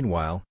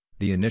 Meanwhile,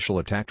 the initial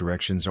attack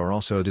directions are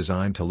also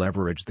designed to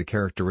leverage the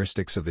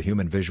characteristics of the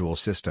Human Visual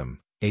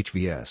System,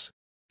 HVS.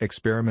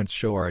 Experiments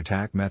show our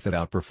attack method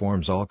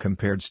outperforms all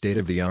compared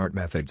state-of-the-art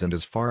methods and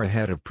is far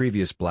ahead of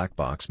previous black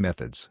box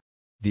methods.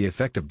 The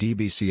effective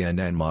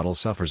DBCNN model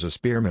suffers a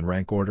Spearman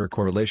rank order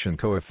correlation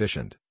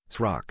coefficient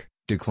 (SROC)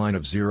 decline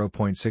of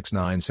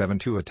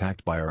 0.6972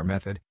 attacked by our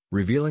method,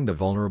 revealing the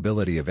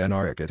vulnerability of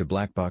NRICA to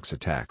black box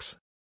attacks.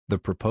 The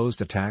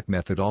proposed attack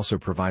method also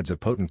provides a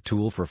potent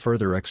tool for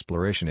further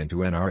exploration into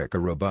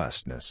NRICA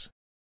robustness.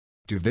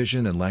 Do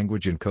vision and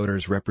language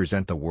encoders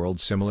represent the world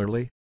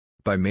similarly?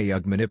 By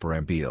Mayug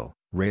Maniparambil,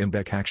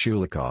 Rayambek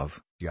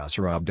Akshulikov,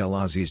 Yasser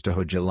Abdelaziz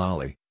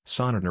Dahojalali,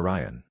 Sanat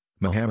Narayan,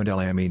 Mohammed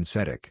El Amin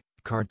Sedik,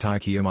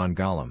 Kartiki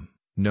Amangalam,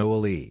 Noah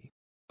Lee.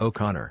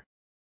 O'Connor.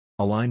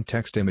 Aligned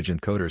text-image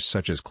encoders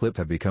such as CLIP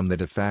have become the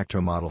de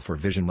facto model for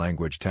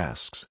vision-language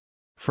tasks.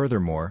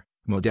 Furthermore,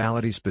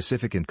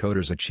 modality-specific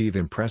encoders achieve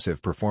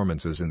impressive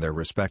performances in their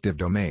respective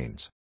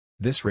domains.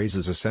 This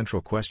raises a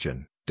central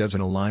question: does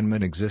an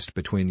alignment exist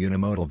between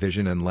unimodal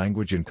vision and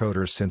language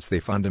encoders since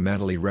they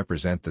fundamentally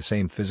represent the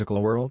same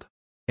physical world?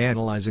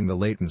 Analyzing the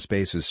latent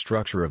spaces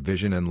structure of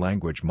vision and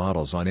language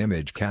models on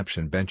image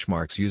caption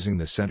benchmarks using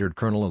the centered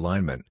kernel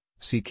alignment,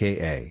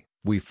 CKA,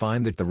 we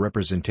find that the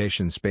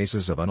representation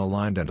spaces of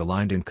unaligned and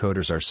aligned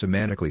encoders are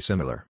semantically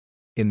similar.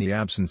 In the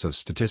absence of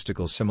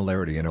statistical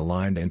similarity in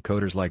aligned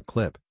encoders like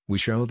CLIP, we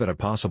show that a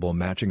possible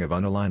matching of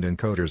unaligned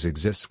encoders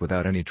exists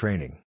without any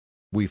training.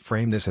 We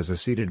frame this as a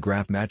seeded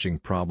graph matching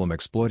problem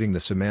exploiting the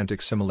semantic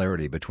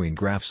similarity between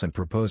graphs and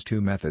propose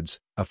two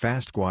methods, a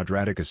fast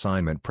quadratic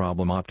assignment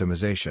problem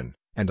optimization,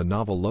 and a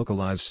novel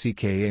localized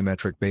CKA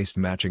metric-based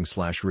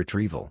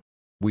matching/retrieval.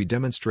 We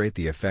demonstrate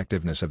the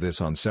effectiveness of this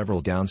on several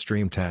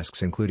downstream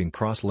tasks including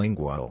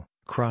cross-lingual,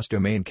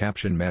 cross-domain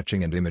caption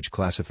matching and image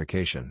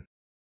classification.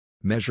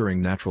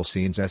 Measuring natural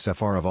scenes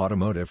SFR of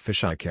automotive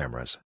fisheye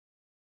cameras.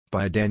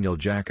 By Daniel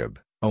Jacob,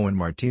 Owen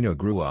Martino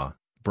Grua,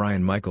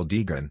 Brian Michael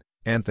Deegan,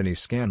 Anthony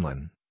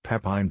Scanlon,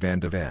 Pepijn van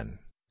de Ven,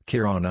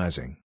 Kieran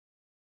Ising.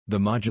 The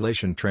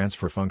modulation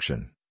transfer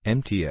function,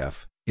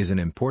 MTF, is an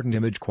important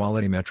image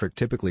quality metric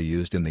typically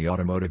used in the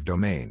automotive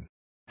domain.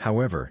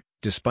 However,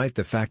 despite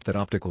the fact that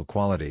optical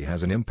quality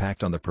has an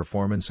impact on the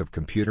performance of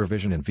computer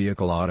vision and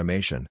vehicle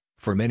automation,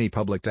 for many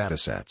public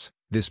datasets,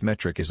 this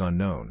metric is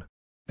unknown.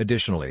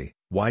 Additionally,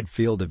 wide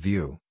field of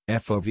view,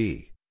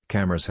 FOV,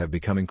 cameras have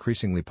become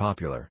increasingly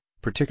popular,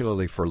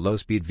 particularly for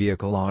low-speed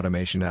vehicle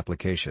automation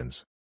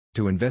applications.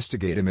 To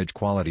investigate image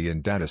quality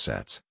in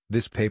datasets,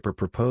 this paper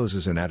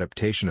proposes an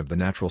adaptation of the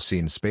natural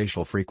scene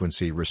spatial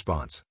frequency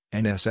response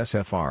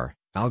 (NSSFR)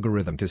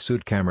 algorithm to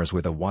suit cameras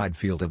with a wide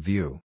field of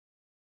view.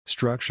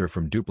 Structure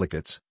from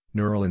duplicates,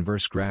 neural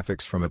inverse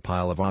graphics from a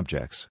pile of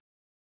objects.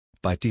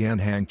 By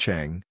Tianhang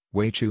Cheng,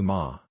 Weichu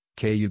Ma,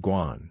 Ku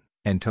Guan,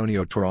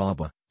 Antonio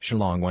Torralba,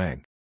 Shilong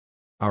Wang.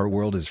 Our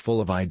world is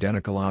full of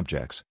identical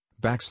objects,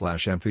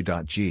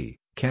 \emph.g,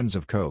 cans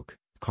of Coke,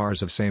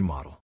 cars of same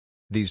model.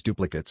 These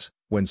duplicates,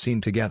 when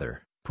seen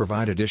together,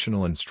 provide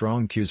additional and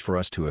strong cues for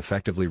us to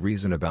effectively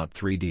reason about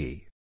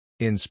 3D.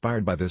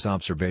 Inspired by this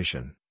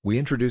observation, we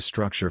introduce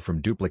structure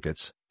from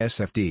duplicates,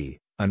 SFD,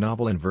 a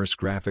novel inverse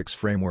graphics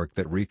framework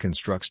that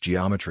reconstructs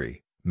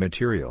geometry,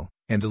 material,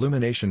 and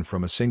illumination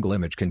from a single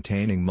image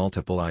containing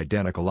multiple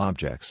identical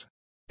objects.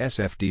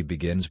 SFD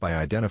begins by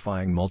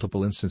identifying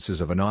multiple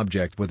instances of an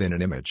object within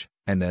an image,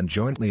 and then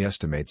jointly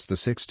estimates the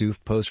 6-doof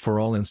pose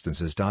for all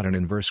instances. An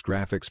inverse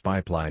graphics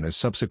pipeline is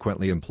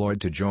subsequently employed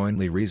to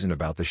jointly reason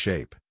about the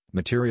shape,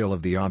 material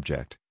of the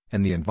object,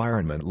 and the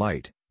environment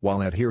light,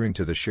 while adhering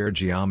to the shared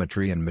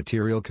geometry and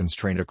material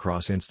constraint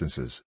across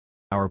instances.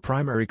 Our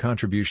primary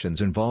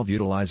contributions involve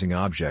utilizing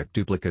object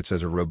duplicates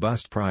as a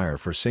robust prior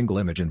for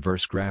single-image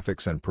inverse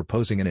graphics and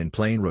proposing an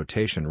in-plane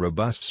rotation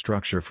robust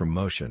structure from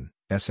motion,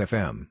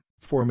 SFM,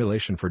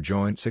 formulation for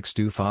joint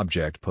 6-doof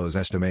object pose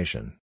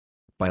estimation.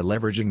 By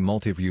leveraging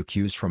multi-view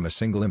cues from a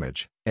single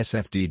image,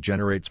 SFD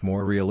generates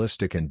more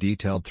realistic and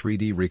detailed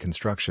 3D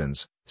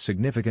reconstructions,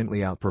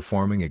 significantly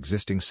outperforming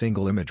existing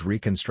single-image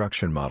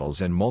reconstruction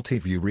models and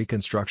multi-view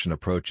reconstruction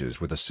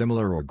approaches with a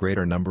similar or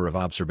greater number of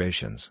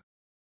observations.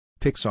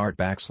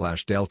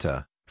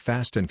 PixArt_Delta,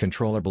 fast and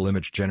controllable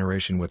image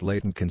generation with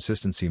latent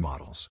consistency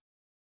models.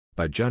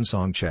 By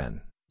Junsong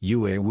Chen,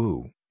 Yue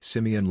Wu,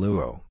 Simeon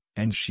Luo,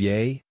 and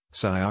Xie,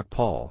 Siok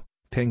Paul,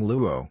 Ping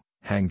Luo,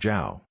 Hang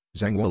Zhao,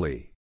 Zhengwo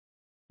Li.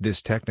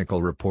 This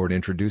technical report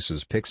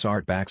introduces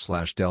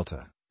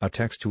PixArt_Delta, a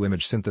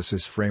text-to-image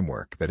synthesis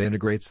framework that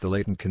integrates the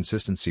latent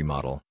consistency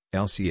model,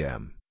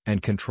 LCM,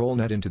 and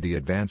ControlNet into the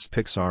advanced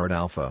PixArt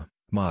Alpha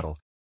model.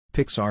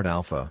 PixArt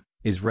Alpha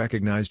is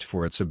recognized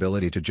for its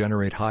ability to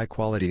generate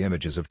high-quality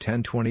images of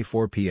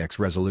 1024px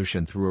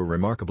resolution through a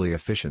remarkably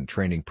efficient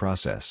training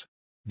process.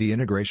 The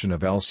integration of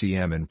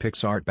LCM in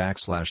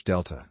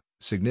PixArt_Delta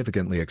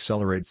significantly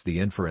accelerates the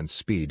inference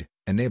speed,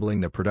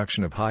 enabling the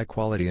production of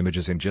high-quality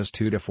images in just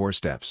 2 to 4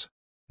 steps.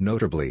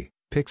 Notably,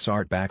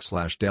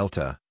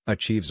 PixArt_Delta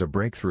achieves a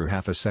breakthrough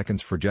half a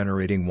second for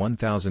generating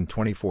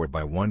 1024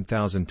 by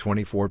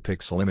 1024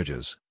 pixel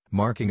images,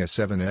 marking a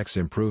 7x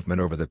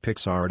improvement over the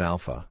PixArt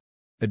Alpha.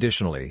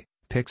 Additionally,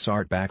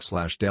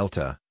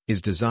 PixArt_Delta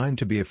Is designed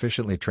to be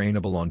efficiently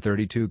trainable on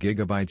 32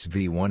 GB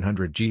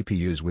V100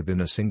 GPUs within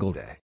a single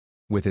day.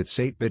 With its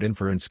 8-bit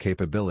inference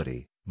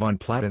capability, Von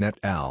Platen et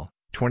al.,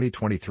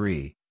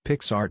 2023,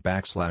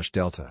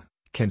 PixArt/Delta,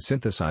 can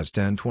synthesize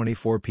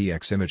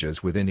 1024px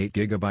images within 8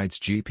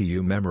 GB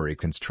GPU memory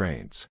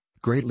constraints,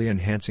 greatly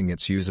enhancing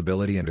its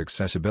usability and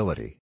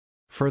accessibility.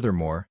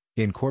 Furthermore,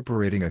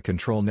 incorporating a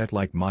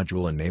ControlNet-like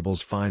module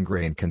enables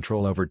fine-grained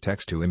control over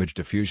text-to-image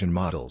diffusion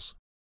models.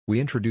 We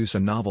introduce a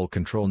novel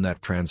ControlNet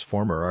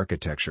transformer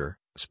architecture,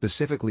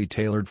 specifically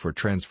tailored for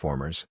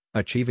transformers,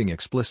 achieving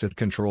explicit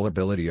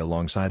controllability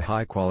alongside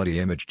high-quality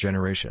image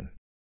generation.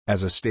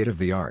 As a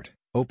state-of-the-art,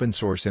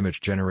 open-source image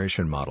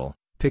generation model,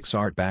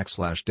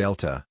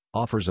 PixArt/Delta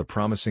offers a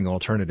promising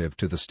alternative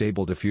to the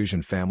Stable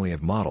Diffusion family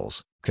of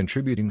models,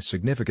 contributing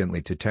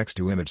significantly to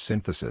text-to-image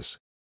synthesis.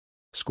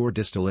 Score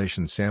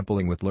distillation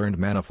sampling with learned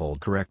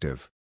manifold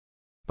corrective.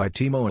 By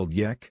Timo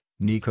Oldjek,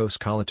 Nikos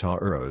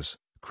Kalataouros,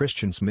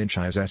 Christian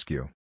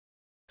Sminchizescu.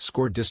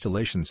 Score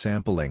distillation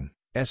sampling,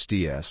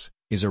 SDS,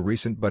 is a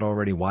recent but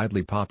already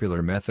widely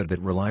popular method that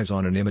relies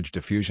on an image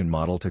diffusion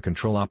model to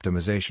control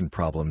optimization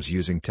problems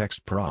using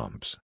text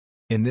prompts.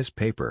 In this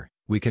paper,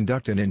 we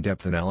conduct an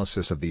in-depth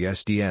analysis of the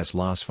SDS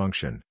loss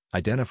function,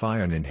 identify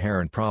an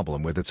inherent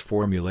problem with its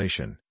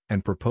formulation,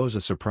 and propose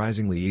a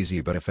surprisingly easy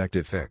but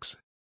effective fix.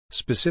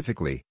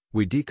 Specifically,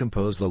 we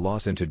decompose the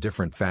loss into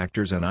different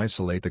factors and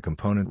isolate the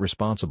component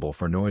responsible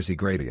for noisy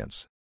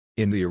gradients.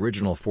 In the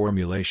original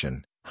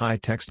formulation, high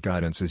text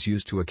guidance is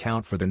used to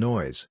account for the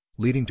noise,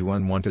 leading to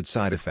unwanted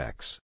side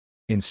effects.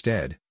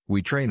 Instead,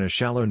 we train a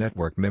shallow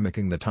network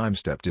mimicking the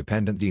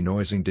time-step-dependent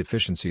denoising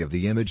deficiency of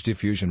the image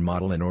diffusion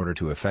model in order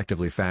to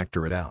effectively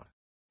factor it out.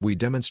 We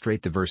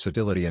demonstrate the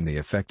versatility and the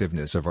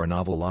effectiveness of our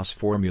novel loss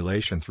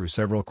formulation through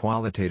several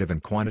qualitative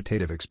and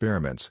quantitative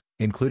experiments,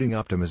 including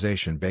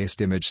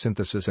optimization-based image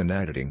synthesis and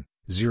editing,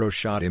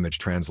 zero-shot image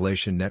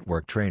translation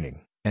network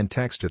training, and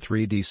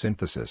text-to-3D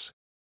synthesis.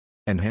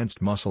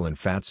 Enhanced muscle and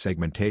fat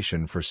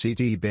segmentation for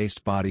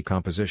CT-based body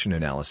composition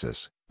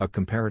analysis, a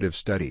comparative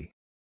study.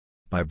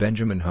 By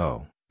Benjamin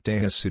Ho,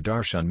 Dehas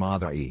Sudarshan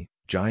Madhai,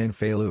 Jayan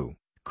Feilu,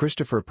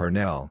 Christopher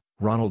Parnell,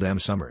 Ronald M.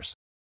 Summers.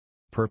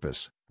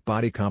 Purpose: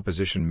 body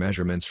composition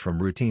measurements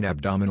from routine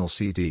abdominal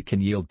CT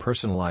can yield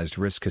personalized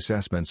risk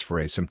assessments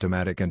for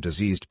asymptomatic and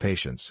diseased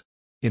patients.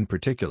 In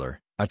particular,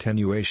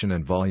 attenuation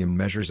and volume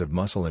measures of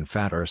muscle and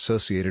fat are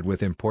associated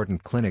with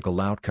important clinical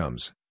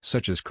outcomes,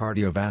 such as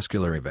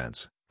cardiovascular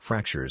events,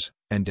 fractures,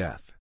 and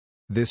death.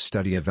 This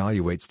study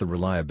evaluates the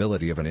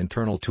reliability of an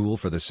internal tool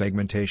for the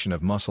segmentation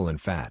of muscle and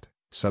fat,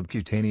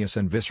 subcutaneous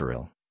and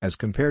visceral, as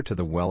compared to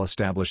the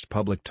well-established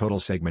public total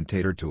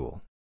segmentator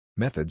tool.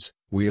 Methods: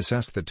 we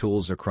assess the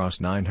tools across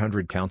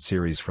 900 count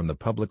series from the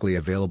publicly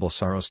available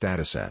SAROS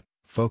dataset,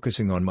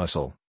 focusing on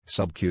muscle,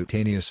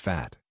 subcutaneous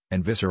fat,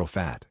 and visceral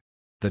fat.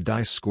 The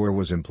DICE score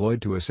was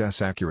employed to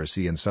assess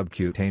accuracy in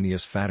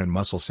subcutaneous fat and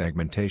muscle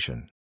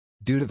segmentation.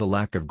 Due to the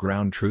lack of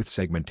ground truth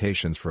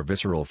segmentations for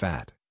visceral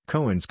fat,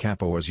 Cohen's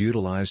kappa was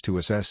utilized to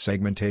assess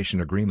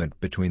segmentation agreement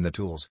between the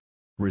tools.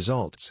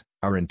 Results: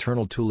 our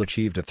internal tool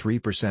achieved a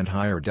 3%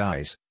 higher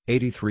DICE,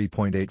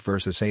 83.8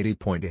 versus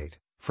 80.8,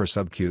 for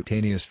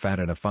subcutaneous fat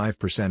and a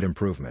 5%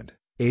 improvement,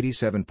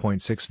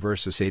 87.6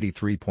 versus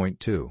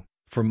 83.2,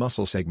 for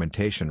muscle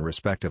segmentation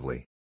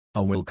respectively.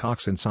 A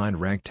Wilcoxon-signed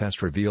rank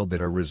test revealed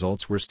that our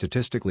results were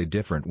statistically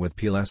different with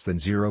p less than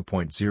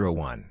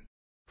 0.01.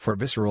 For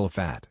visceral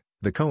fat,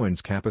 the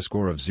Cohen's kappa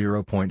score of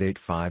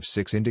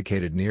 0.856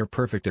 indicated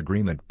near-perfect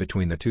agreement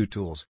between the two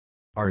tools.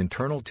 Our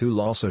internal tool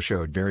also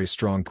showed very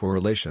strong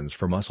correlations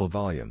for muscle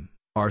volume,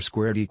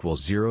 R²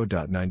 equals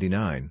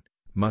 0.99,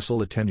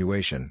 muscle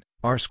attenuation,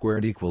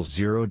 R² equals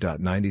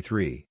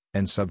 0.93,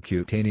 and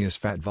subcutaneous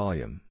fat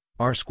volume,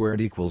 R²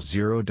 equals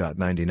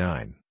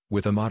 0.99,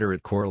 with a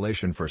moderate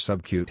correlation for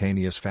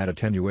subcutaneous fat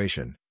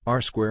attenuation,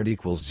 R²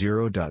 equals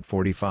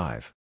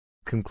 0.45.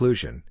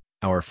 Conclusion: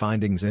 our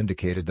findings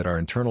indicated that our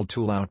internal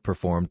tool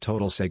outperformed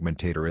total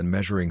segmentator in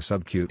measuring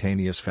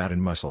subcutaneous fat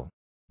and muscle.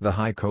 The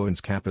high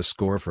Cohen's kappa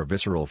score for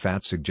visceral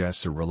fat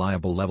suggests a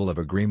reliable level of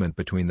agreement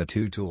between the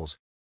two tools.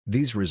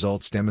 These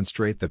results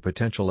demonstrate the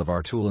potential of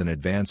our tool in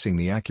advancing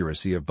the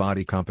accuracy of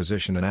body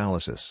composition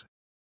analysis.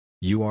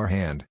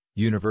 UR-Hand,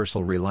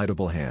 Universal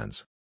Relatable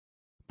Hands.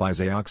 By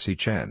Zhaoxi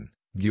Chen,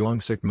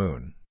 Guangsik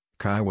Moon,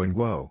 Kaiwen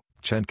Guo,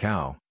 Chen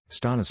Cao,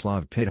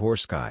 Stanislav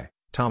Podhorsky,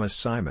 Thomas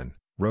Simon,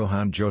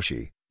 Rohan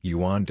Joshi,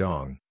 Yuan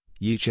Dong,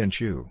 Yichen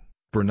Chu,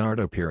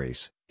 Bernardo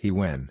Pires, He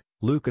Wen,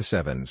 Lucas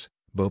Evans,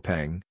 Bo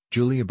Peng,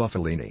 Julia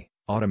Buffalini,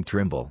 Autumn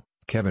Trimble,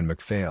 Kevin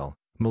McPhail,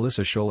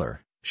 Melissa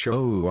Scholler,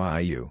 Shou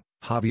Ayu,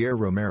 Javier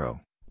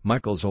Romero,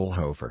 Michael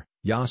Zollhofer,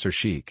 Yasser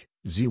Sheikh,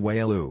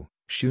 Ziwei Lu,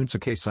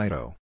 Shunsuke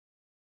Saito.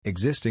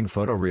 Existing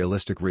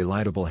photorealistic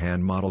relatable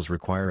hand models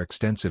require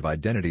extensive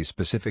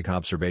identity-specific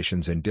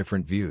observations in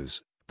different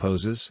views,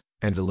 poses,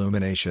 and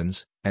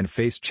illuminations, and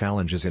face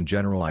challenges in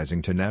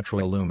generalizing to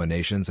natural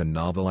illuminations and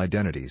novel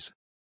identities.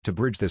 To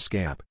bridge this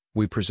gap,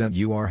 we present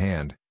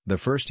UR-Hand, the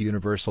first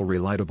universal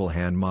relatable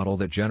hand model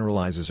that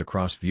generalizes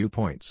across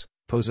viewpoints,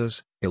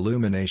 poses,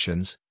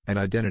 illuminations, and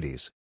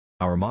identities.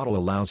 Our model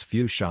allows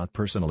few-shot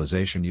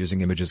personalization using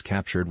images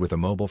captured with a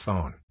mobile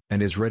phone,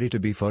 and is ready to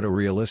be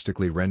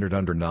photorealistically rendered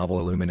under novel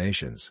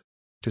illuminations.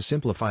 To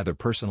simplify the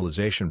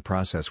personalization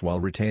process while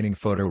retaining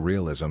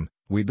photorealism,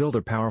 we build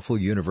a powerful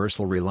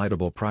universal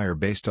relightable prior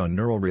based on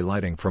neural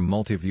relighting from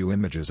multi-view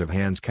images of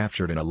hands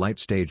captured in a light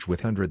stage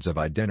with hundreds of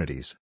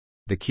identities.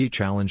 The key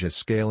challenge is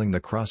scaling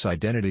the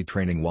cross-identity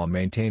training while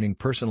maintaining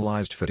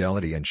personalized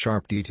fidelity and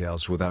sharp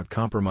details without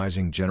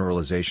compromising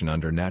generalization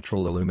under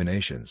natural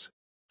illuminations.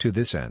 To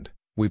this end,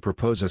 we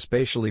propose a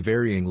spatially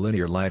varying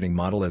linear lighting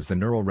model as the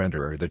neural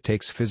renderer that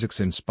takes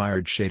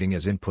physics-inspired shading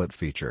as input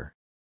feature.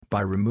 By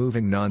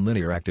removing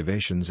nonlinear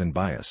activations and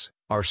bias,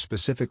 our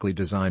specifically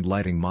designed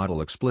lighting model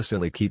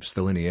explicitly keeps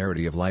the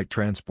linearity of light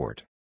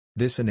transport.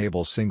 This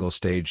enables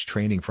single-stage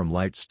training from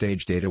light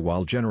stage data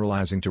while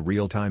generalizing to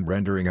real-time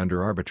rendering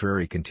under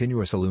arbitrary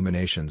continuous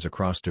illuminations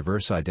across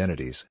diverse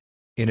identities.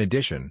 In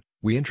addition,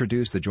 we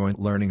introduce the joint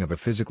learning of a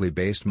physically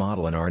based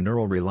model in our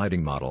neural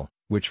relighting model,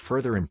 which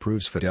further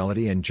improves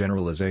fidelity and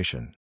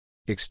generalization.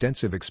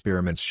 Extensive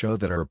experiments show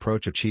that our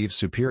approach achieves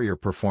superior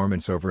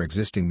performance over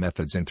existing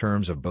methods in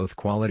terms of both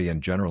quality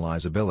and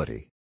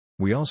generalizability.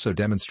 We also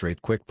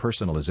demonstrate quick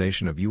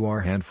personalization of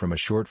UR hand from a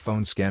short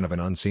phone scan of an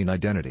unseen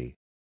identity.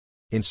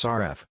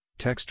 InsRF,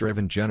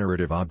 Text-Driven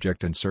Generative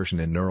Object Insertion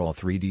in Neural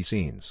 3D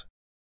Scenes.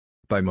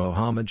 By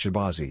Mohammed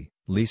Shabazi,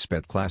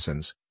 Lisbeth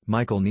Claessens,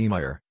 Michael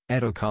Niemeyer,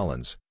 Edo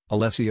Collins,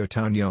 Alessio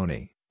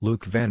Tagnoni,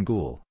 Luc Van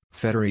Gool,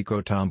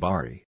 Federico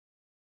Tambari.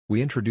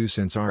 We introduce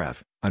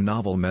InsRF, a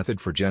novel method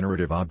for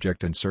generative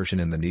object insertion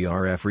in the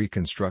NeRF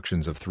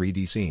reconstructions of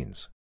 3D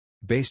scenes.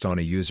 Based on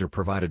a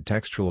user-provided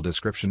textual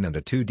description and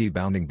a 2D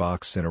bounding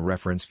box in a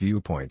reference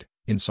viewpoint,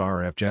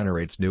 InsRF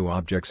generates new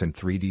objects in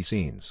 3D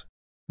scenes.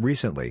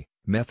 Recently,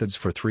 methods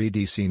for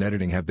 3D scene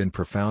editing have been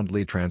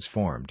profoundly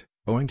transformed,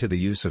 owing to the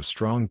use of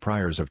strong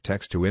priors of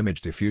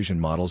text-to-image diffusion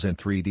models in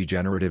 3D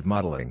generative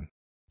modeling.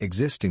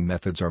 Existing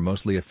methods are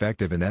mostly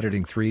effective in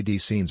editing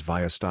 3D scenes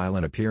via style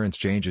and appearance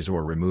changes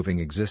or removing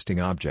existing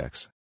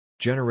objects.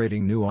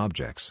 Generating new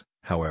objects,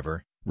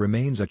 however,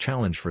 remains a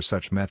challenge for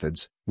such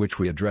methods, which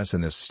we address in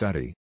this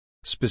study.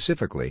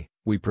 Specifically,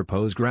 we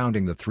propose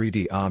grounding the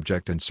 3D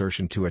object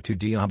insertion to a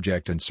 2D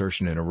object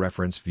insertion in a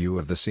reference view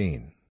of the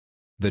scene.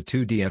 The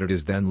 2D edit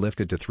is then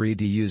lifted to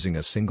 3D using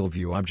a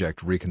single-view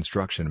object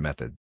reconstruction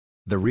method.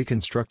 The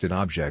reconstructed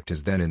object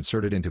is then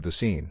inserted into the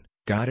scene,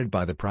 guided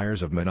by the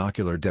priors of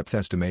monocular depth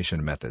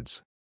estimation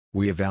methods.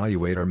 We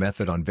evaluate our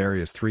method on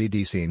various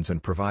 3D scenes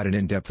and provide an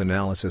in-depth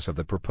analysis of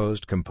the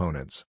proposed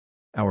components.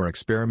 Our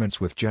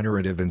experiments with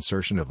generative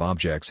insertion of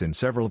objects in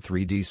several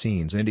 3D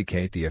scenes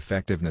indicate the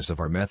effectiveness of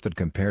our method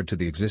compared to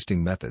the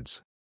existing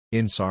methods.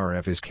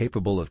 InsRF is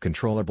capable of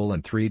controllable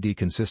and 3D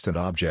consistent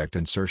object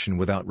insertion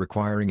without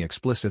requiring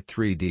explicit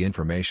 3D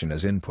information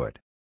as input.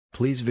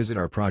 Please visit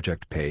our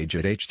project page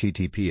at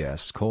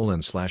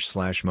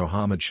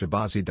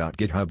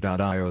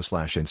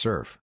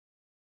https://mohammedshabazi.github.io/inserf.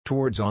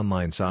 Towards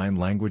Online Sign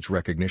Language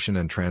Recognition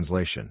and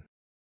Translation.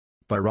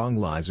 By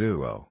Ronglai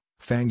Zhuo,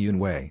 Fangyun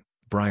Wei,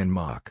 Brian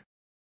Mock.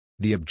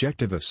 The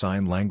objective of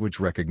sign language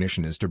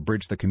recognition is to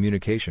bridge the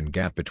communication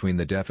gap between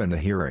the deaf and the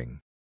hearing.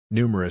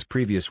 Numerous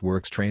previous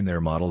works train their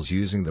models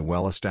using the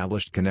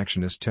well-established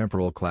connectionist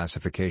temporal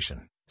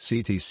classification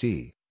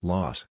 (CTC)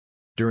 loss.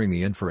 During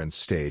the inference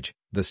stage,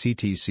 the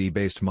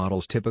CTC-based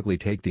models typically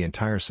take the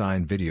entire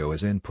sign video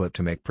as input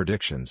to make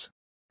predictions.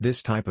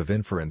 This type of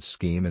inference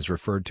scheme is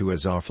referred to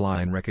as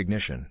offline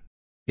recognition.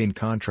 In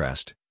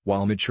contrast,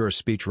 while mature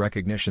speech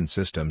recognition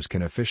systems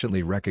can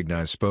efficiently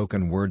recognize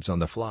spoken words on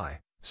the fly,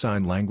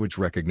 sign language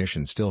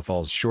recognition still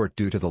falls short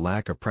due to the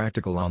lack of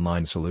practical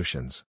online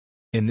solutions.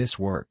 In this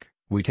work,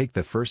 we take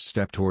the first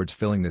step towards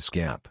filling this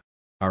gap.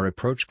 Our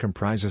approach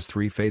comprises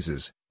 3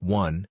 phases.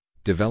 1.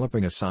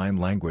 Developing a sign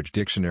language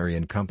dictionary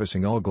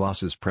encompassing all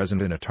glosses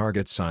present in a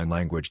target sign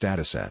language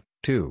dataset.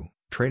 2.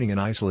 Training an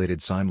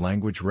isolated sign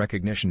language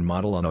recognition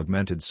model on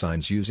augmented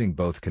signs using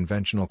both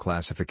conventional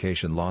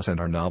classification loss and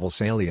our novel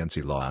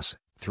saliency loss.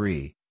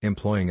 3.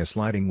 Employing a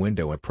sliding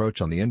window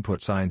approach on the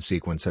input sign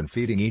sequence and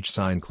feeding each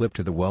sign clip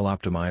to the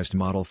well-optimized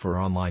model for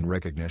online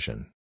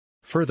recognition.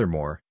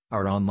 Furthermore,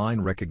 our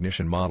online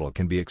recognition model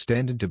can be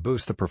extended to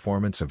boost the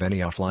performance of any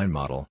offline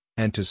model,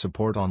 and to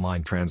support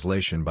online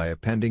translation by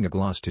appending a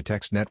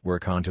gloss-to-text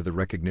network onto the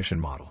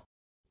recognition model.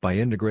 By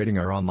integrating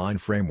our online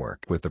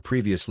framework with the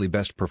previously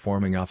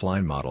best-performing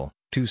offline model,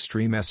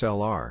 2Stream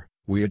SLR,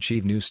 we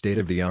achieve new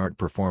state-of-the-art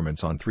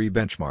performance on 3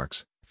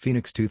 benchmarks: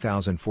 Phoenix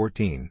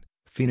 2014,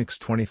 Phoenix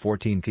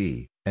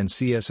 2014T, and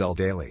CSL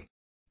Daily.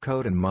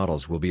 Code and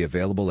models will be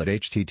available at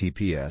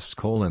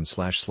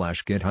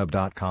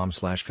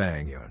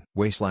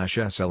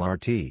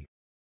https://github.com/fangyunwei/slrt.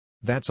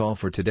 That's all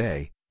for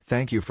today.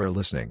 Thank you for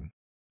listening.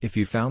 If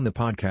you found the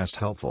podcast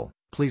helpful,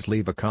 please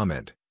leave a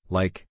comment,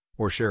 like,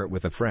 or share it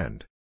with a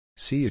friend.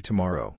 See you tomorrow.